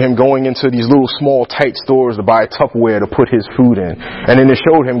 It showed him going into these little small tight stores to buy Tupperware to put his food in. And then it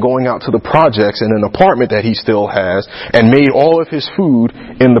showed him going out to the projects in an apartment that he still has and made all of his food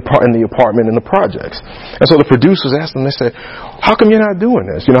in the apartment in the projects. And so the producers asked him, they said, how come you're not doing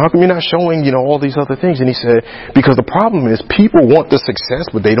this? How come you're not showing, all these other things? And he said, because the problem is people want the success,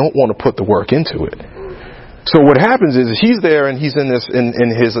 but they don't want to put the work into it. So what happens is he's there and he's in this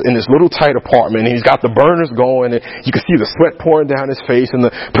little tight apartment, and he's got the burners going, and you can see the sweat pouring down his face, and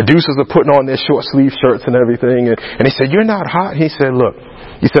the producers are putting on their short sleeve shirts and everything. And he said, "You're not hot?" He said, "Look,"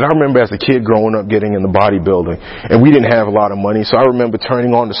 he said, "I remember as a kid growing up getting into bodybuilding, and we didn't have a lot of money, so I remember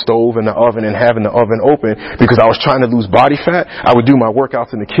turning on the stove and the oven and having the oven open because I was trying to lose body fat. I would do my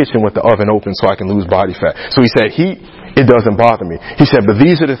workouts in the kitchen with the oven open so I can lose body fat." So he said it doesn't bother me. He said, but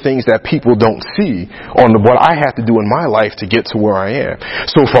these are the things that people don't see on what I have to do in my life to get to where I am.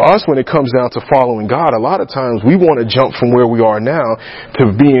 So for us, when it comes down to following God, a lot of times we want to jump from where we are now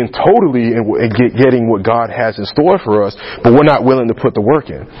to being totally and getting what God has in store for us, but we're not willing to put the work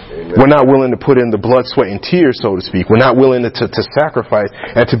in. We're not willing to put in the blood, sweat, and tears, so to speak. We're not willing to sacrifice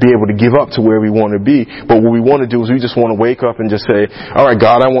and to be able to give up to where we want to be. But what we want to do is we just want to wake up and just say, all right,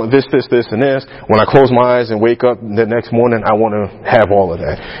 God, I want this, this, this, and this. When I close my eyes and wake up the next morning, I want to have all of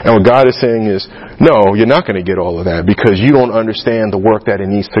that. And what God is saying is, no, you're not going to get all of that because you don't understand the work that it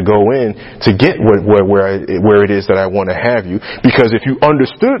needs to go in to get where it is that I want to have you. Because if you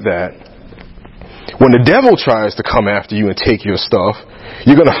understood that, when the devil tries to come after you and take your stuff,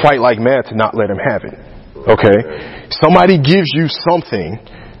 you're going to fight like mad to not let him have it. Okay? Somebody gives you something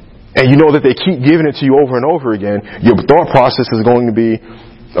and you know that they keep giving it to you over and over again, your thought process is going to be,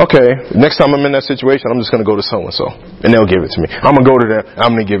 okay, next time I'm in that situation, I'm just going to go to so-and-so, and they'll give it to me. I'm going to go to them,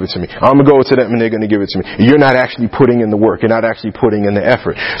 I'm going to give it to me. I'm going to go to them, and they're going to give it to me. You're not actually putting in the work. You're not actually putting in the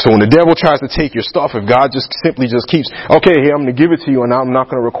effort. So when the devil tries to take your stuff, if God just simply just keeps, okay, here, I'm going to give it to you, and I'm not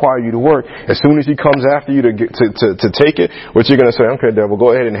going to require you to work, as soon as he comes after you to take it, what you're going to say, okay, devil,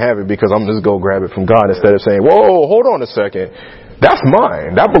 go ahead and have it, because I'm just going to go grab it from God, instead of saying, whoa, hold on a second. That's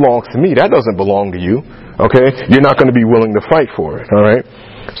mine. That belongs to me. That doesn't belong to you. Okay? You're not going to be willing to fight for it. All right?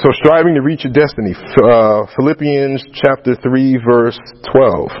 So striving to reach your destiny. Philippians chapter 3 verse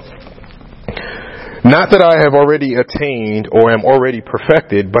 12. Not that I have already attained or am already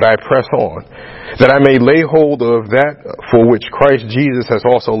perfected, but I press on, that I may lay hold of that for which Christ Jesus has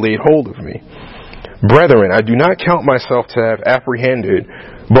also laid hold of me. Brethren, I do not count myself to have apprehended,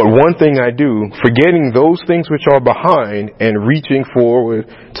 but one thing I do, forgetting those things which are behind and reaching forward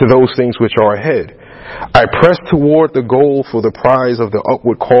to those things which are ahead. I press toward the goal for the prize of the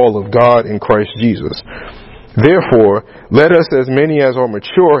upward call of God in Christ Jesus. Therefore, let us, as many as are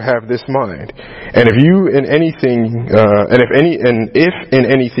mature, have this mind. And if in anything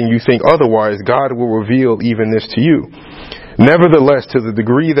you think otherwise, God will reveal even this to you. Nevertheless, to the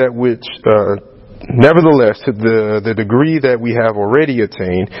degree that we have already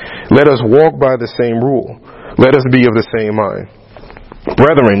attained, let us walk by the same rule. Let us be of the same mind.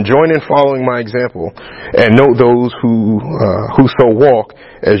 Brethren, join in following my example, and note those who so walk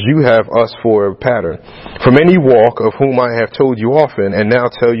as you have us for a pattern. For many walk, of whom I have told you often, and now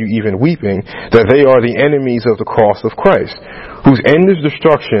tell you even weeping, that they are the enemies of the cross of Christ, whose end is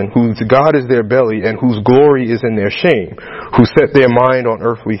destruction, whose God is their belly, and whose glory is in their shame, who set their mind on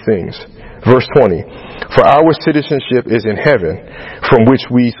earthly things. Verse 20, for our citizenship is in heaven, from which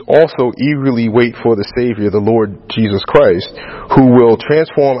we also eagerly wait for the Savior, the Lord Jesus Christ, who will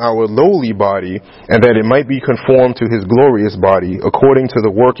transform our lowly body, and that it might be conformed to his glorious body, according to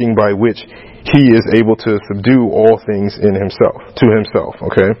the working by which he is able to subdue all things to himself.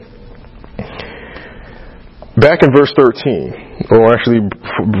 Okay? Back in verse 13, or actually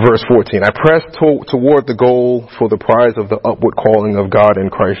verse 14, I press toward the goal for the prize of the upward calling of God in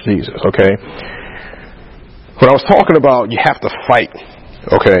Christ Jesus, okay? When I was talking about you have to fight,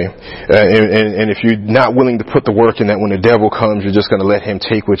 okay, and if you're not willing to put the work in, that when the devil comes, you're just going to let him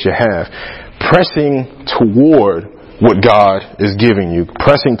take what you have. Pressing toward what God is giving you,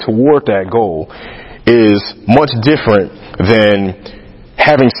 pressing toward that goal is much different than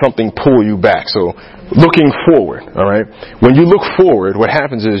having something pull you back. So looking forward, all right? When you look forward, what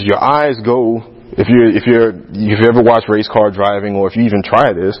happens is your eyes go, if you ever watch race car driving, or if you even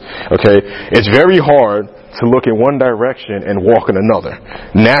try this, okay, it's very hard to look in one direction and walk in another.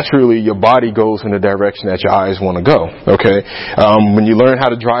 Naturally, your body goes in the direction that your eyes want to go, okay? When you learn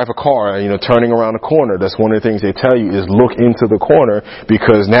how to drive a car, turning around a corner, that's one of the things they tell you is look into the corner,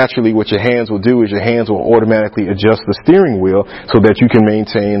 because naturally what your hands will do is your hands will automatically adjust the steering wheel so that you can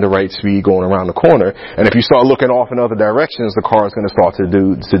maintain the right speed going around the corner. And if you start looking off in other directions, the car is going to start to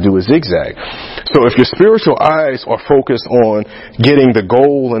do a zigzag. So if your spiritual eyes are focused on getting the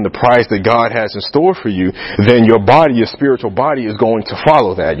goal and the prize that God has in store for you, then your spiritual body is going to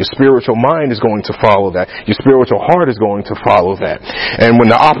follow that. Your spiritual mind is going to follow that. Your spiritual heart is going to follow that. And when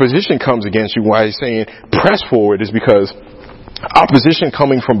the opposition comes against you, why he's saying press forward is because opposition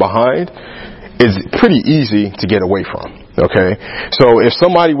coming from behind is pretty easy to get away from. Okay, so if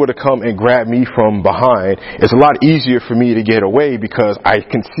somebody were to come and grab me from behind, it's a lot easier for me to get away because I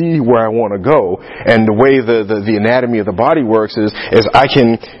can see where I want to go. And the way the anatomy of the body works is I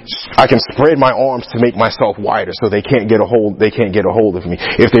can spread my arms to make myself wider so they can't get a hold of me.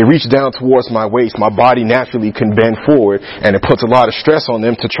 If they reach down towards my waist, my body naturally can bend forward, and it puts a lot of stress on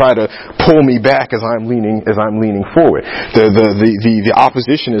them to try to pull me back as I'm leaning forward. The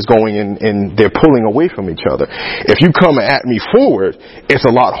opposition is going and they're pulling away from each other. If you come at me forward, it's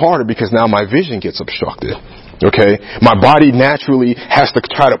a lot harder because now my vision gets obstructed. Okay, my body naturally has to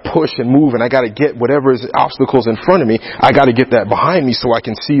try to push and move, and I got to get whatever is obstacles in front of me. I got to get that behind me so I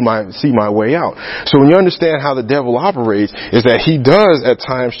can see my way out. So when you understand how the devil operates, is that he does at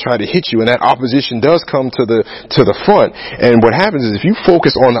times try to hit you, and that opposition does come to the front. And what happens is if you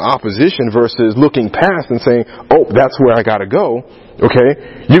focus on the opposition versus looking past and saying, "Oh, that's where I got to go."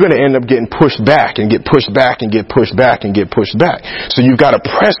 Okay, you're going to end up getting pushed back and get pushed back and get pushed back and get pushed back. So you've got to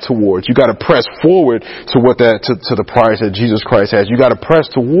press towards. You got to press forward to to the prize that Jesus Christ has. You got to press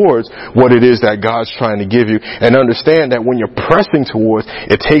towards what it is that God's trying to give you, and understand that when you're pressing towards,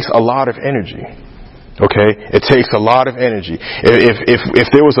 it takes a lot of energy. Okay, it takes a lot of energy. If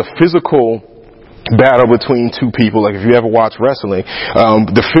there was a physical battle between two people, like if you ever watch wrestling,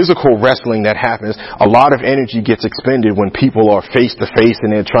 the physical wrestling that happens, a lot of energy gets expended when people are face to face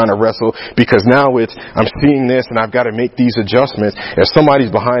and they're trying to wrestle, because now I'm seeing this and I've got to make these adjustments. If somebody's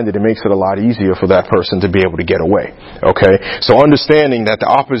behind it, it makes it a lot easier for that person to be able to get away. Okay, so understanding that the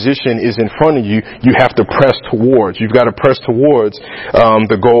opposition is in front of you, you have to press towards. You've got to press towards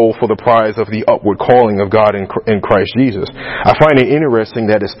the goal for the prize of the upward calling of God in Christ Jesus. I find it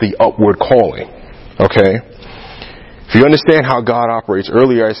interesting that it's the upward calling. Okay? If you understand how God operates,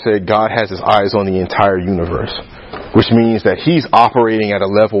 earlier I said God has his eyes on the entire universe, which means that he's operating at a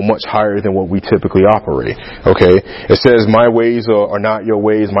level much higher than what we typically operate. Okay? It says, my ways are not your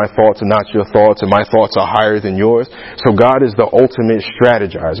ways, my thoughts are not your thoughts, and my thoughts are higher than yours. So God is the ultimate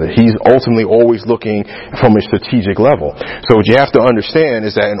strategizer. He's ultimately always looking from a strategic level. So what you have to understand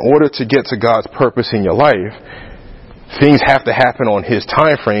is that in order to get to God's purpose in your life, things have to happen on his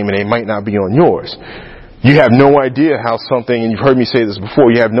time frame, and they might not be on yours. You have no idea how something, and you've heard me say this before,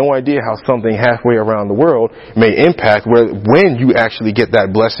 you have no idea how something halfway around the world may impact when you actually get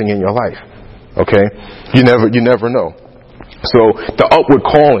that blessing in your life. Okay? You never know. So the upward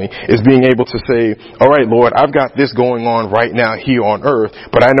calling is being able to say, all right, Lord, I've got this going on right now here on earth,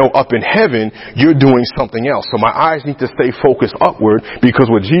 but I know up in heaven, you're doing something else. So my eyes need to stay focused upward, because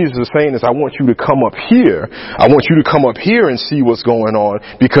what Jesus is saying is, I want you to come up here. I want you to come up here and see what's going on,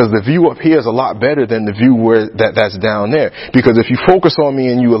 because the view up here is a lot better than the view that's down there. Because if you focus on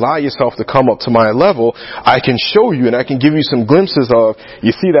me and you allow yourself to come up to my level, I can show you and I can give you some glimpses of, you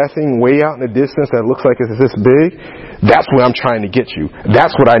see that thing way out in the distance that looks like it's this big? That's where I'm trying to get you.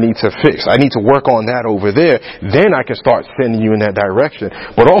 That's what I need to fix. I need to work on that over there. Then I can start sending you in that direction.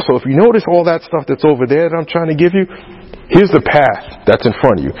 But also, if you notice all that stuff that's over there that I'm trying to give you, here's the path that's in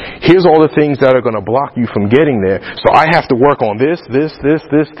front of you. Here's all the things that are going to block you from getting there. So I have to work on this, and this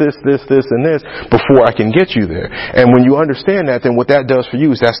before I can get you there. And when you understand that, then what that does for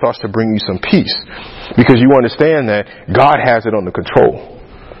you is that starts to bring you some peace, because you understand that God has it under control.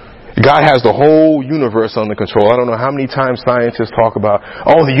 God has the whole universe under control. I don't know how many times scientists talk about,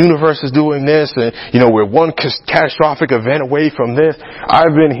 oh, the universe is doing this, and, we're one catastrophic event away from this.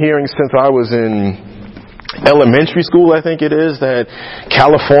 I've been hearing since I was in elementary school, I think it is, that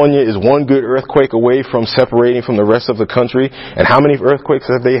California is one good earthquake away from separating from the rest of the country. And how many earthquakes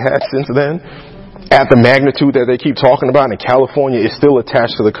have they had since then? At the magnitude that they keep talking about, and California is still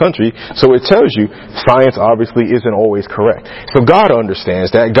attached to the country. So it tells you science obviously isn't always correct. So God understands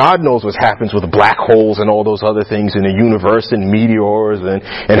that. God knows what happens with black holes and all those other things in the universe, and meteors, and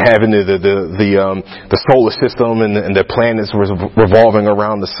having the solar system and the planets revolving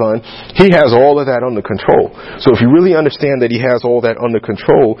around the sun. He has all of that under control. So if you really understand that he has all that under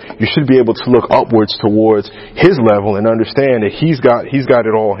control, you should be able to look upwards towards his level and understand that he's got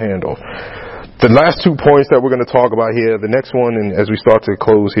it all handled. The last 2 points that we're going to talk about here, the next one, and as we start to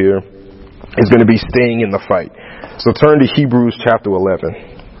close here, is going to be staying in the fight. So turn to Hebrews chapter 11.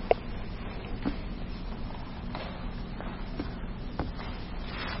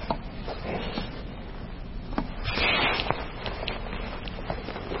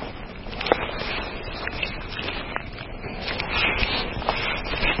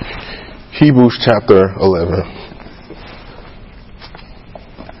 Hebrews chapter 11.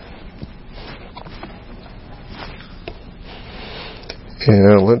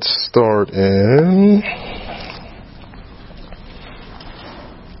 And let's start in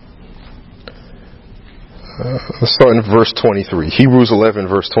Let's start in verse 23. Hebrews 11,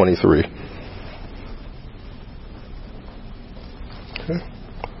 verse 23. Okay.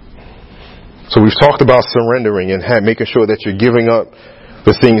 So we've talked about surrendering and making sure that you're giving up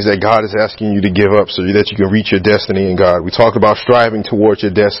the things that God is asking you to give up so that you can reach your destiny in God. We talked about striving towards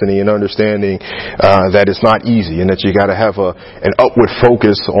your destiny and understanding that it's not easy and that you got to have an upward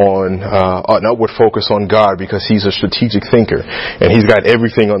focus on God, because He's a strategic thinker and He's got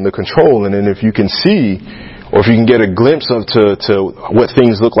everything under control. And then if you can see, or if you can get a glimpse of to what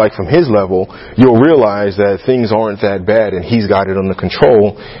things look like from His level, you'll realize that things aren't that bad and He's got it under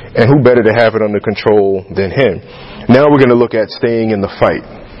control. And who better to have it under control than Him? Now we're going to look at staying in the fight.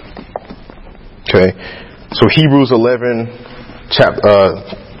 Okay. So Hebrews 11,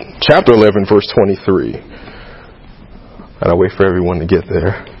 chapter 11, verse 23. And I'll wait for everyone to get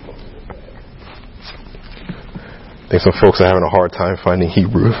there. I think some folks are having a hard time finding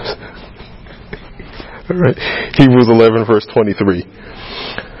Hebrews. All right. Hebrews 11, verse 23.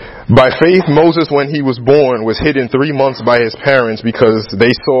 By faith, Moses, when he was born, was hidden 3 months by his parents because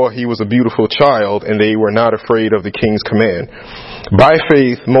they saw he was a beautiful child and they were not afraid of the king's command. By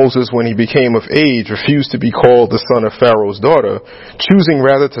faith, Moses, when he became of age, refused to be called the son of Pharaoh's daughter, choosing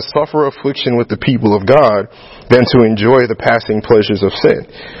rather to suffer affliction with the people of God than to enjoy the passing pleasures of sin,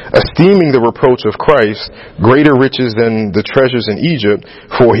 esteeming the reproach of Christ greater riches than the treasures in Egypt,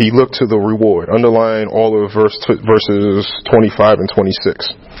 for he looked to the reward. Underline all of verses 25 and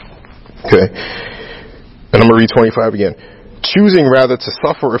 26. Okay. And I'm going to read 25 again. Choosing rather to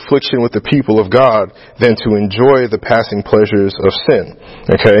suffer affliction with the people of God than to enjoy the passing pleasures of sin.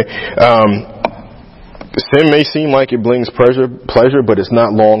 Okay. Sin may seem like it brings pleasure, but it's not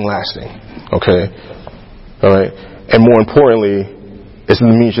long lasting. Okay. All right. And more importantly, it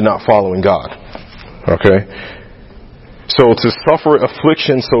means you're not following God. Okay. So to suffer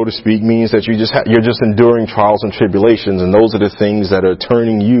affliction, so to speak, means that you're just enduring trials and tribulations, and those are the things that are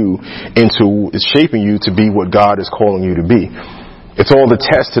shaping you to be what God is calling you to be. It's all the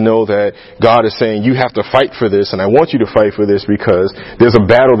test to know that God is saying you have to fight for this, and I want you to fight for this because there's a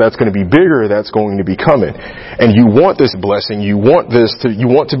battle that's going to be bigger that's going to be coming. And you want this blessing, you want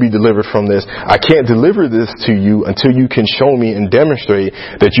to be delivered from this. I can't deliver this to you until you can show me and demonstrate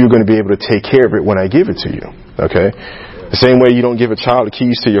that you're going to be able to take care of it when I give it to you. Okay? The same way you don't give a child the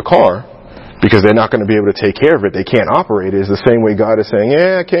keys to your car because they're not going to be able to take care of it. They can't operate it. It's the same way God is saying,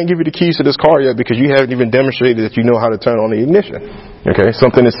 I can't give you the keys to this car yet because you haven't even demonstrated that you know how to turn on the ignition. Okay.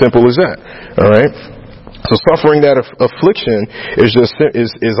 Something as simple as that. All right. So suffering that affliction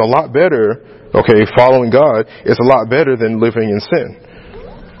is a lot better. Okay. Following God is a lot better than living in sin.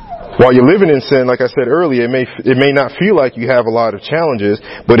 While you're living in sin, like I said earlier, it may not feel like you have a lot of challenges,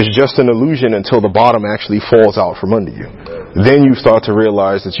 but it's just an illusion until the bottom actually falls out from under you. Then you start to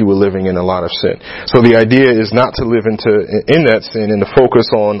realize that you were living in a lot of sin. So the idea is not to live in that sin and to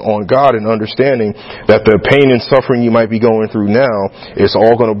focus on God and understanding that the pain and suffering you might be going through now is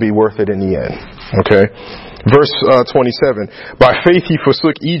all going to be worth it in the end. Okay? Verse 27, by faith he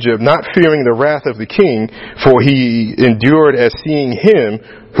forsook Egypt, not fearing the wrath of the king, for he endured as seeing him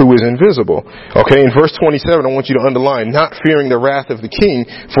who is invisible. Okay, in verse 27, I want you to underline, not fearing the wrath of the king,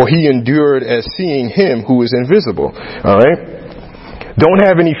 for he endured as seeing him who is invisible. Alright? Don't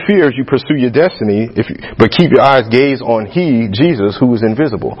have any fear as you pursue your destiny, but keep your eyes gazed on Jesus, who is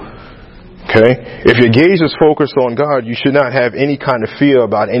invisible. Okay? If your gaze is focused on God, you should not have any kind of fear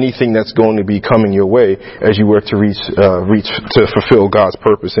about anything that's going to be coming your way as you work to reach to fulfill God's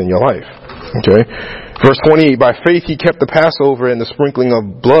purpose in your life. Okay? Verse 28, by faith he kept the Passover and the sprinkling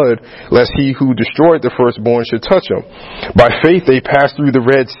of blood, lest he who destroyed the firstborn should touch him. By faith they passed through the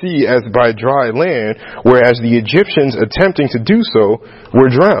Red Sea as by dry land, whereas the Egyptians attempting to do so were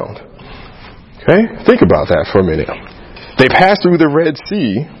drowned. Okay? Think about that for a minute. They passed through the Red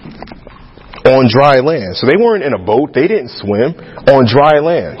Sea on dry land. So they weren't in a boat. They didn't swim. On dry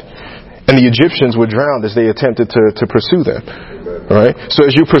land. And the Egyptians were drowned as they attempted to pursue them. All right. So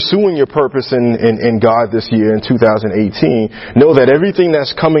as you're pursuing your purpose in God this year in 2018, know that everything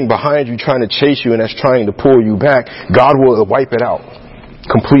that's coming behind you trying to chase you and that's trying to pull you back, God will wipe it out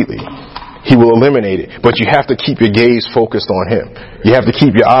completely. He will eliminate it. But you have to keep your gaze focused on Him. You have to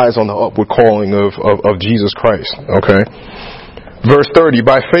keep your eyes on the upward calling of Jesus Christ. Okay. Verse 30,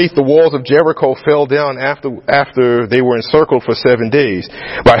 by faith the walls of Jericho fell down after they were encircled for 7 days.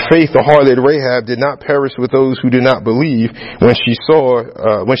 By faith the harlot Rahab did not perish with those who did not believe when she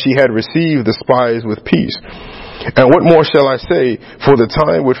had received the spies with peace. And what more shall I say? For the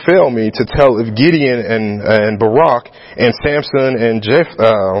time would fail me to tell of Gideon and Barak and Samson and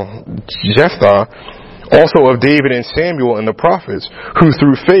Jephthah, Also of David and Samuel and the prophets, who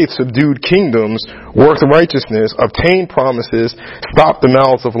through faith subdued kingdoms, worked righteousness, obtained promises, stopped the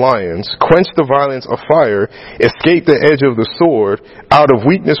mouths of lions, quenched the violence of fire, escaped the edge of the sword, out of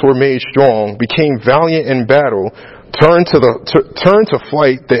weakness were made strong, became valiant in battle, turned to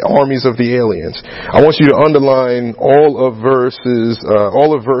flight the armies of the aliens. I want you to underline all of verse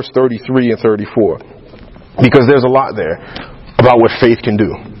 33 and 34, because there's a lot there about what faith can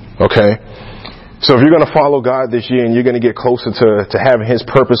do. Okay? So if you're going to follow God this year and you're going to get closer to having His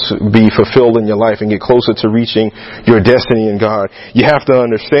purpose be fulfilled in your life and get closer to reaching your destiny in God, you have to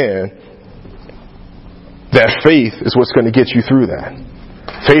understand that faith is what's going to get you through that.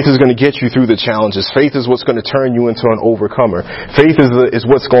 Faith is going to get you through the challenges. Faith is what's going to turn you into an overcomer. Faith is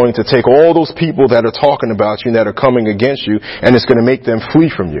what's going to take all those people that are talking about you and that are coming against you, and it's going to make them flee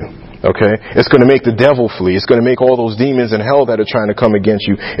from you. Okay? It's going to make the devil flee. It's going to make all those demons in hell that are trying to come against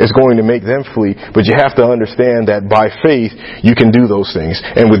you. It's going to make them flee. But you have to understand that by faith, you can do those things.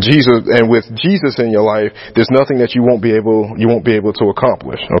 And with Jesus in your life, there's nothing that you won't be able to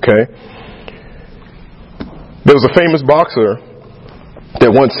accomplish. Okay? There was a famous boxer that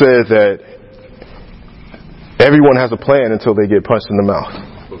once said that everyone has a plan until they get punched in the mouth.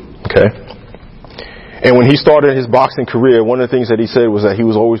 Okay? And when he started his boxing career, one of the things that he said was that he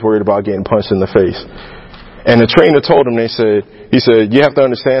was always worried about getting punched in the face. And the trainer told him, he said, you have to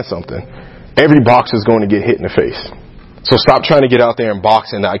understand something. Every boxer is going to get hit in the face. So stop trying to get out there and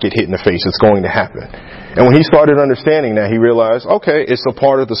box and not get hit in the face. It's going to happen. And when he started understanding that, he realized, okay, it's a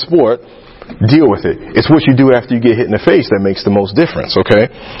part of the sport. Deal with it. It's what you do after you get hit in the face that makes the most difference, okay?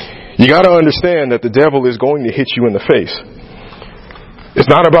 You got to understand that the devil is going to hit you in the face.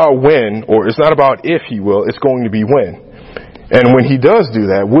 It's not about when, or it's not about if he will, it's going to be when. And when he does do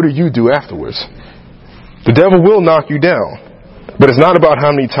that, what do you do afterwards? The devil will knock you down. But it's not about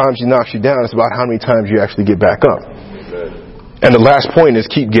how many times he knocks you down, it's about how many times you actually get back up. And the last point is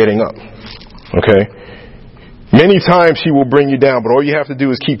keep getting up. Okay? Many times he will bring you down, but all you have to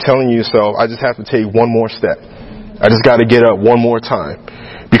do is keep telling yourself, I just have to take one more step. I just got to get up one more time.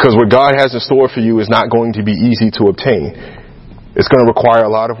 Because what God has in store for you is not going to be easy to obtain. It's going to require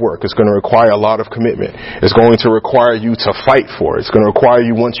a lot of work. It's going to require a lot of commitment. It's going to require you to fight for it. It's going to require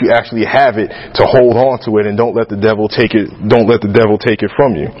you, once you actually have it, to hold on to it and don't let the devil take it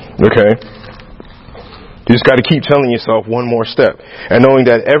from you. Okay? You just got to keep telling yourself one more step. And knowing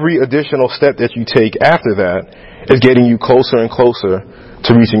that every additional step that you take after that is getting you closer and closer to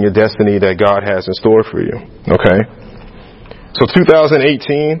reaching your destiny that God has in store for you. Okay? So 2018,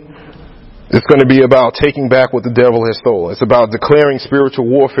 it's going to be about taking back what the devil has stolen. It's about declaring spiritual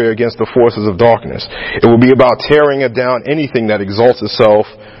warfare against the forces of darkness. It will be about tearing down anything that exalts itself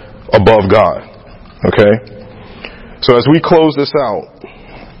above God. Okay? So as we close this out,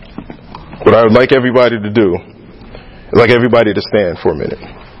 what I would like everybody to do, I'd like everybody to stand for a minute.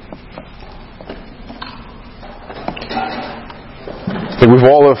 I think we've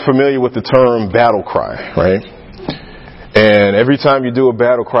all are familiar with the term battle cry, right? And every time you do a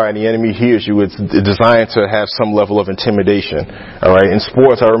battle cry and the enemy hears you, it's designed to have some level of intimidation. All right. In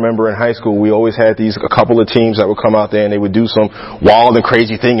sports, I remember in high school, we always had a couple of teams that would come out there and they would do some wild and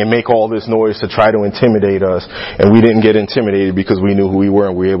crazy thing and make all this noise to try to intimidate us. And we didn't get intimidated because we knew who we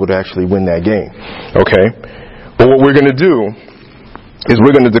were and we were able to actually win that game. Okay. But what we're going to do is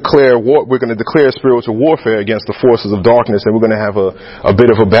we're going to declare spiritual warfare against the forces of darkness, and we're going to have a bit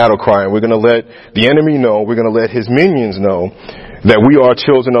of a battle cry, and we're going to let the enemy know, we're going to let his minions know that we are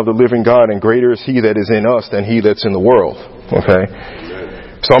children of the living God, and greater is he that is in us than he that's in the world. Okay?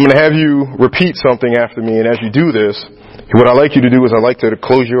 So I'm going to have you repeat something after me, and as you do this, what I'd like you to do is I'd like for you to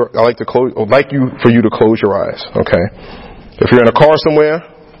close your eyes. Okay? If you're in a car somewhere,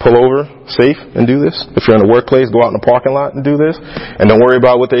 pull over safe and do this. If you're in a workplace, go out in the parking lot and do this. And don't worry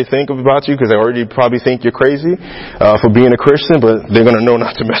about what they think about you, because they already probably think you're crazy for being a Christian, but they're going to know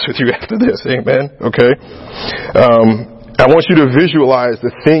not to mess with you after this. Amen? Okay? I want you to visualize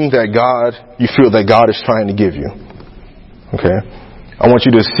the thing that you feel that God is trying to give you. Okay? I want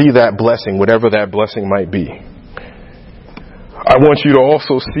you to see that blessing, whatever that blessing might be. I want you to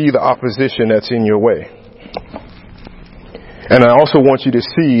also see the opposition that's in your way. And I also want you to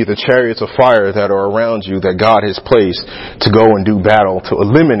see the chariots of fire that are around you that God has placed to go and do battle to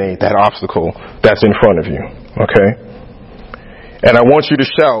eliminate that obstacle that's in front of you. Okay? And I want you to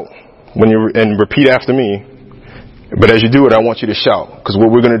shout and repeat after me. But as you do it, I want you to shout. Because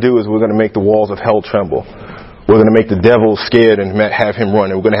what we're going to do is we're going to make the walls of hell tremble. We're going to make the devil scared and have him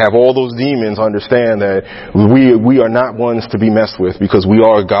run. And we're going to have all those demons understand that we are not ones to be messed with, because we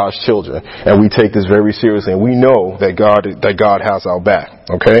are God's children. And we take this very seriously. And we know that God has our back.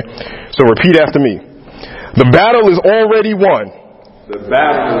 Okay? So repeat after me. The battle is already won. The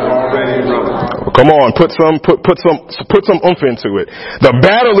battle is already won. Come on, put some oomph into it. The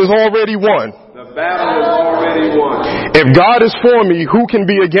battle is already won. The battle is already won. If God is for me, who can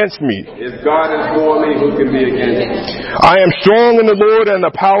be against me? If God is for me, who can be against me? I am strong in the Lord and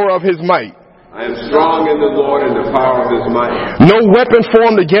the power of His might. I am strong in the Lord and the power of His might. No weapon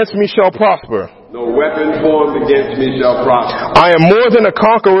formed against me shall prosper. No weapon formed against me shall prosper. I am more than a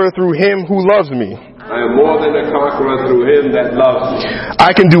conqueror through Him who loves me. I am more than a conqueror through Him that loves me.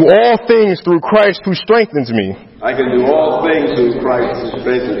 I can do all things through Christ who strengthens me. I can do all things through Christ who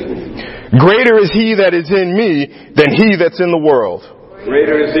strengthens me. Greater is He that is in me than he that's in the world.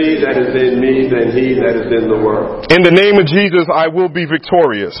 Greater is He that is in me than he that is in the world. In the name of Jesus, I will be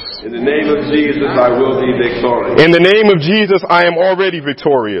victorious. In the name of Jesus, I will be victorious. In the name of Jesus, I am already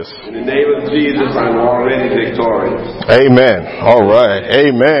victorious. In the name of Jesus, I'm already victorious. Amen. All right.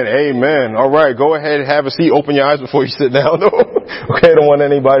 Amen. Amen. All right. Go ahead and have a seat. Open your eyes before you sit down, though. Okay. Don't want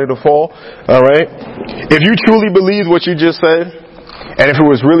anybody to fall. All right. If you truly believe what you just said, and if it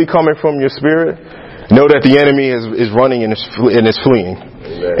was really coming from your spirit, know that the enemy is running and is fleeing.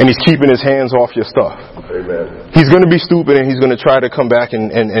 Amen. And he's keeping his hands off your stuff. Amen. He's going to be stupid and he's going to try to come back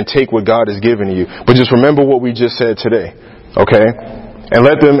and take what God has given you. But just remember what we just said today. Okay? And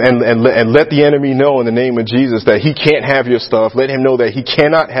let the enemy know in the name of Jesus that he can't have your stuff. Let him know that he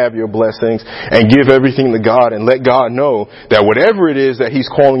cannot have your blessings, and give everything to God, and let God know that whatever it is that he's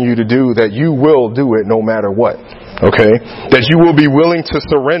calling you to do, that you will do it no matter what. Okay? That you will be willing to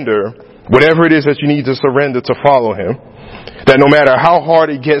surrender whatever it is that you need to surrender to follow him. That no matter how hard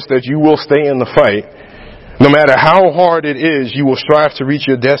it gets, that you will stay in the fight. No matter how hard it is, you will strive to reach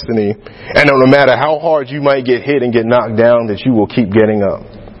your destiny. And no matter how hard you might get hit and get knocked down, that you will keep getting up.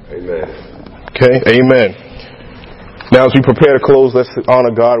 Amen. Okay? Amen. Now as we prepare to close, let's honor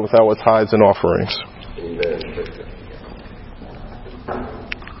God with our tithes and offerings.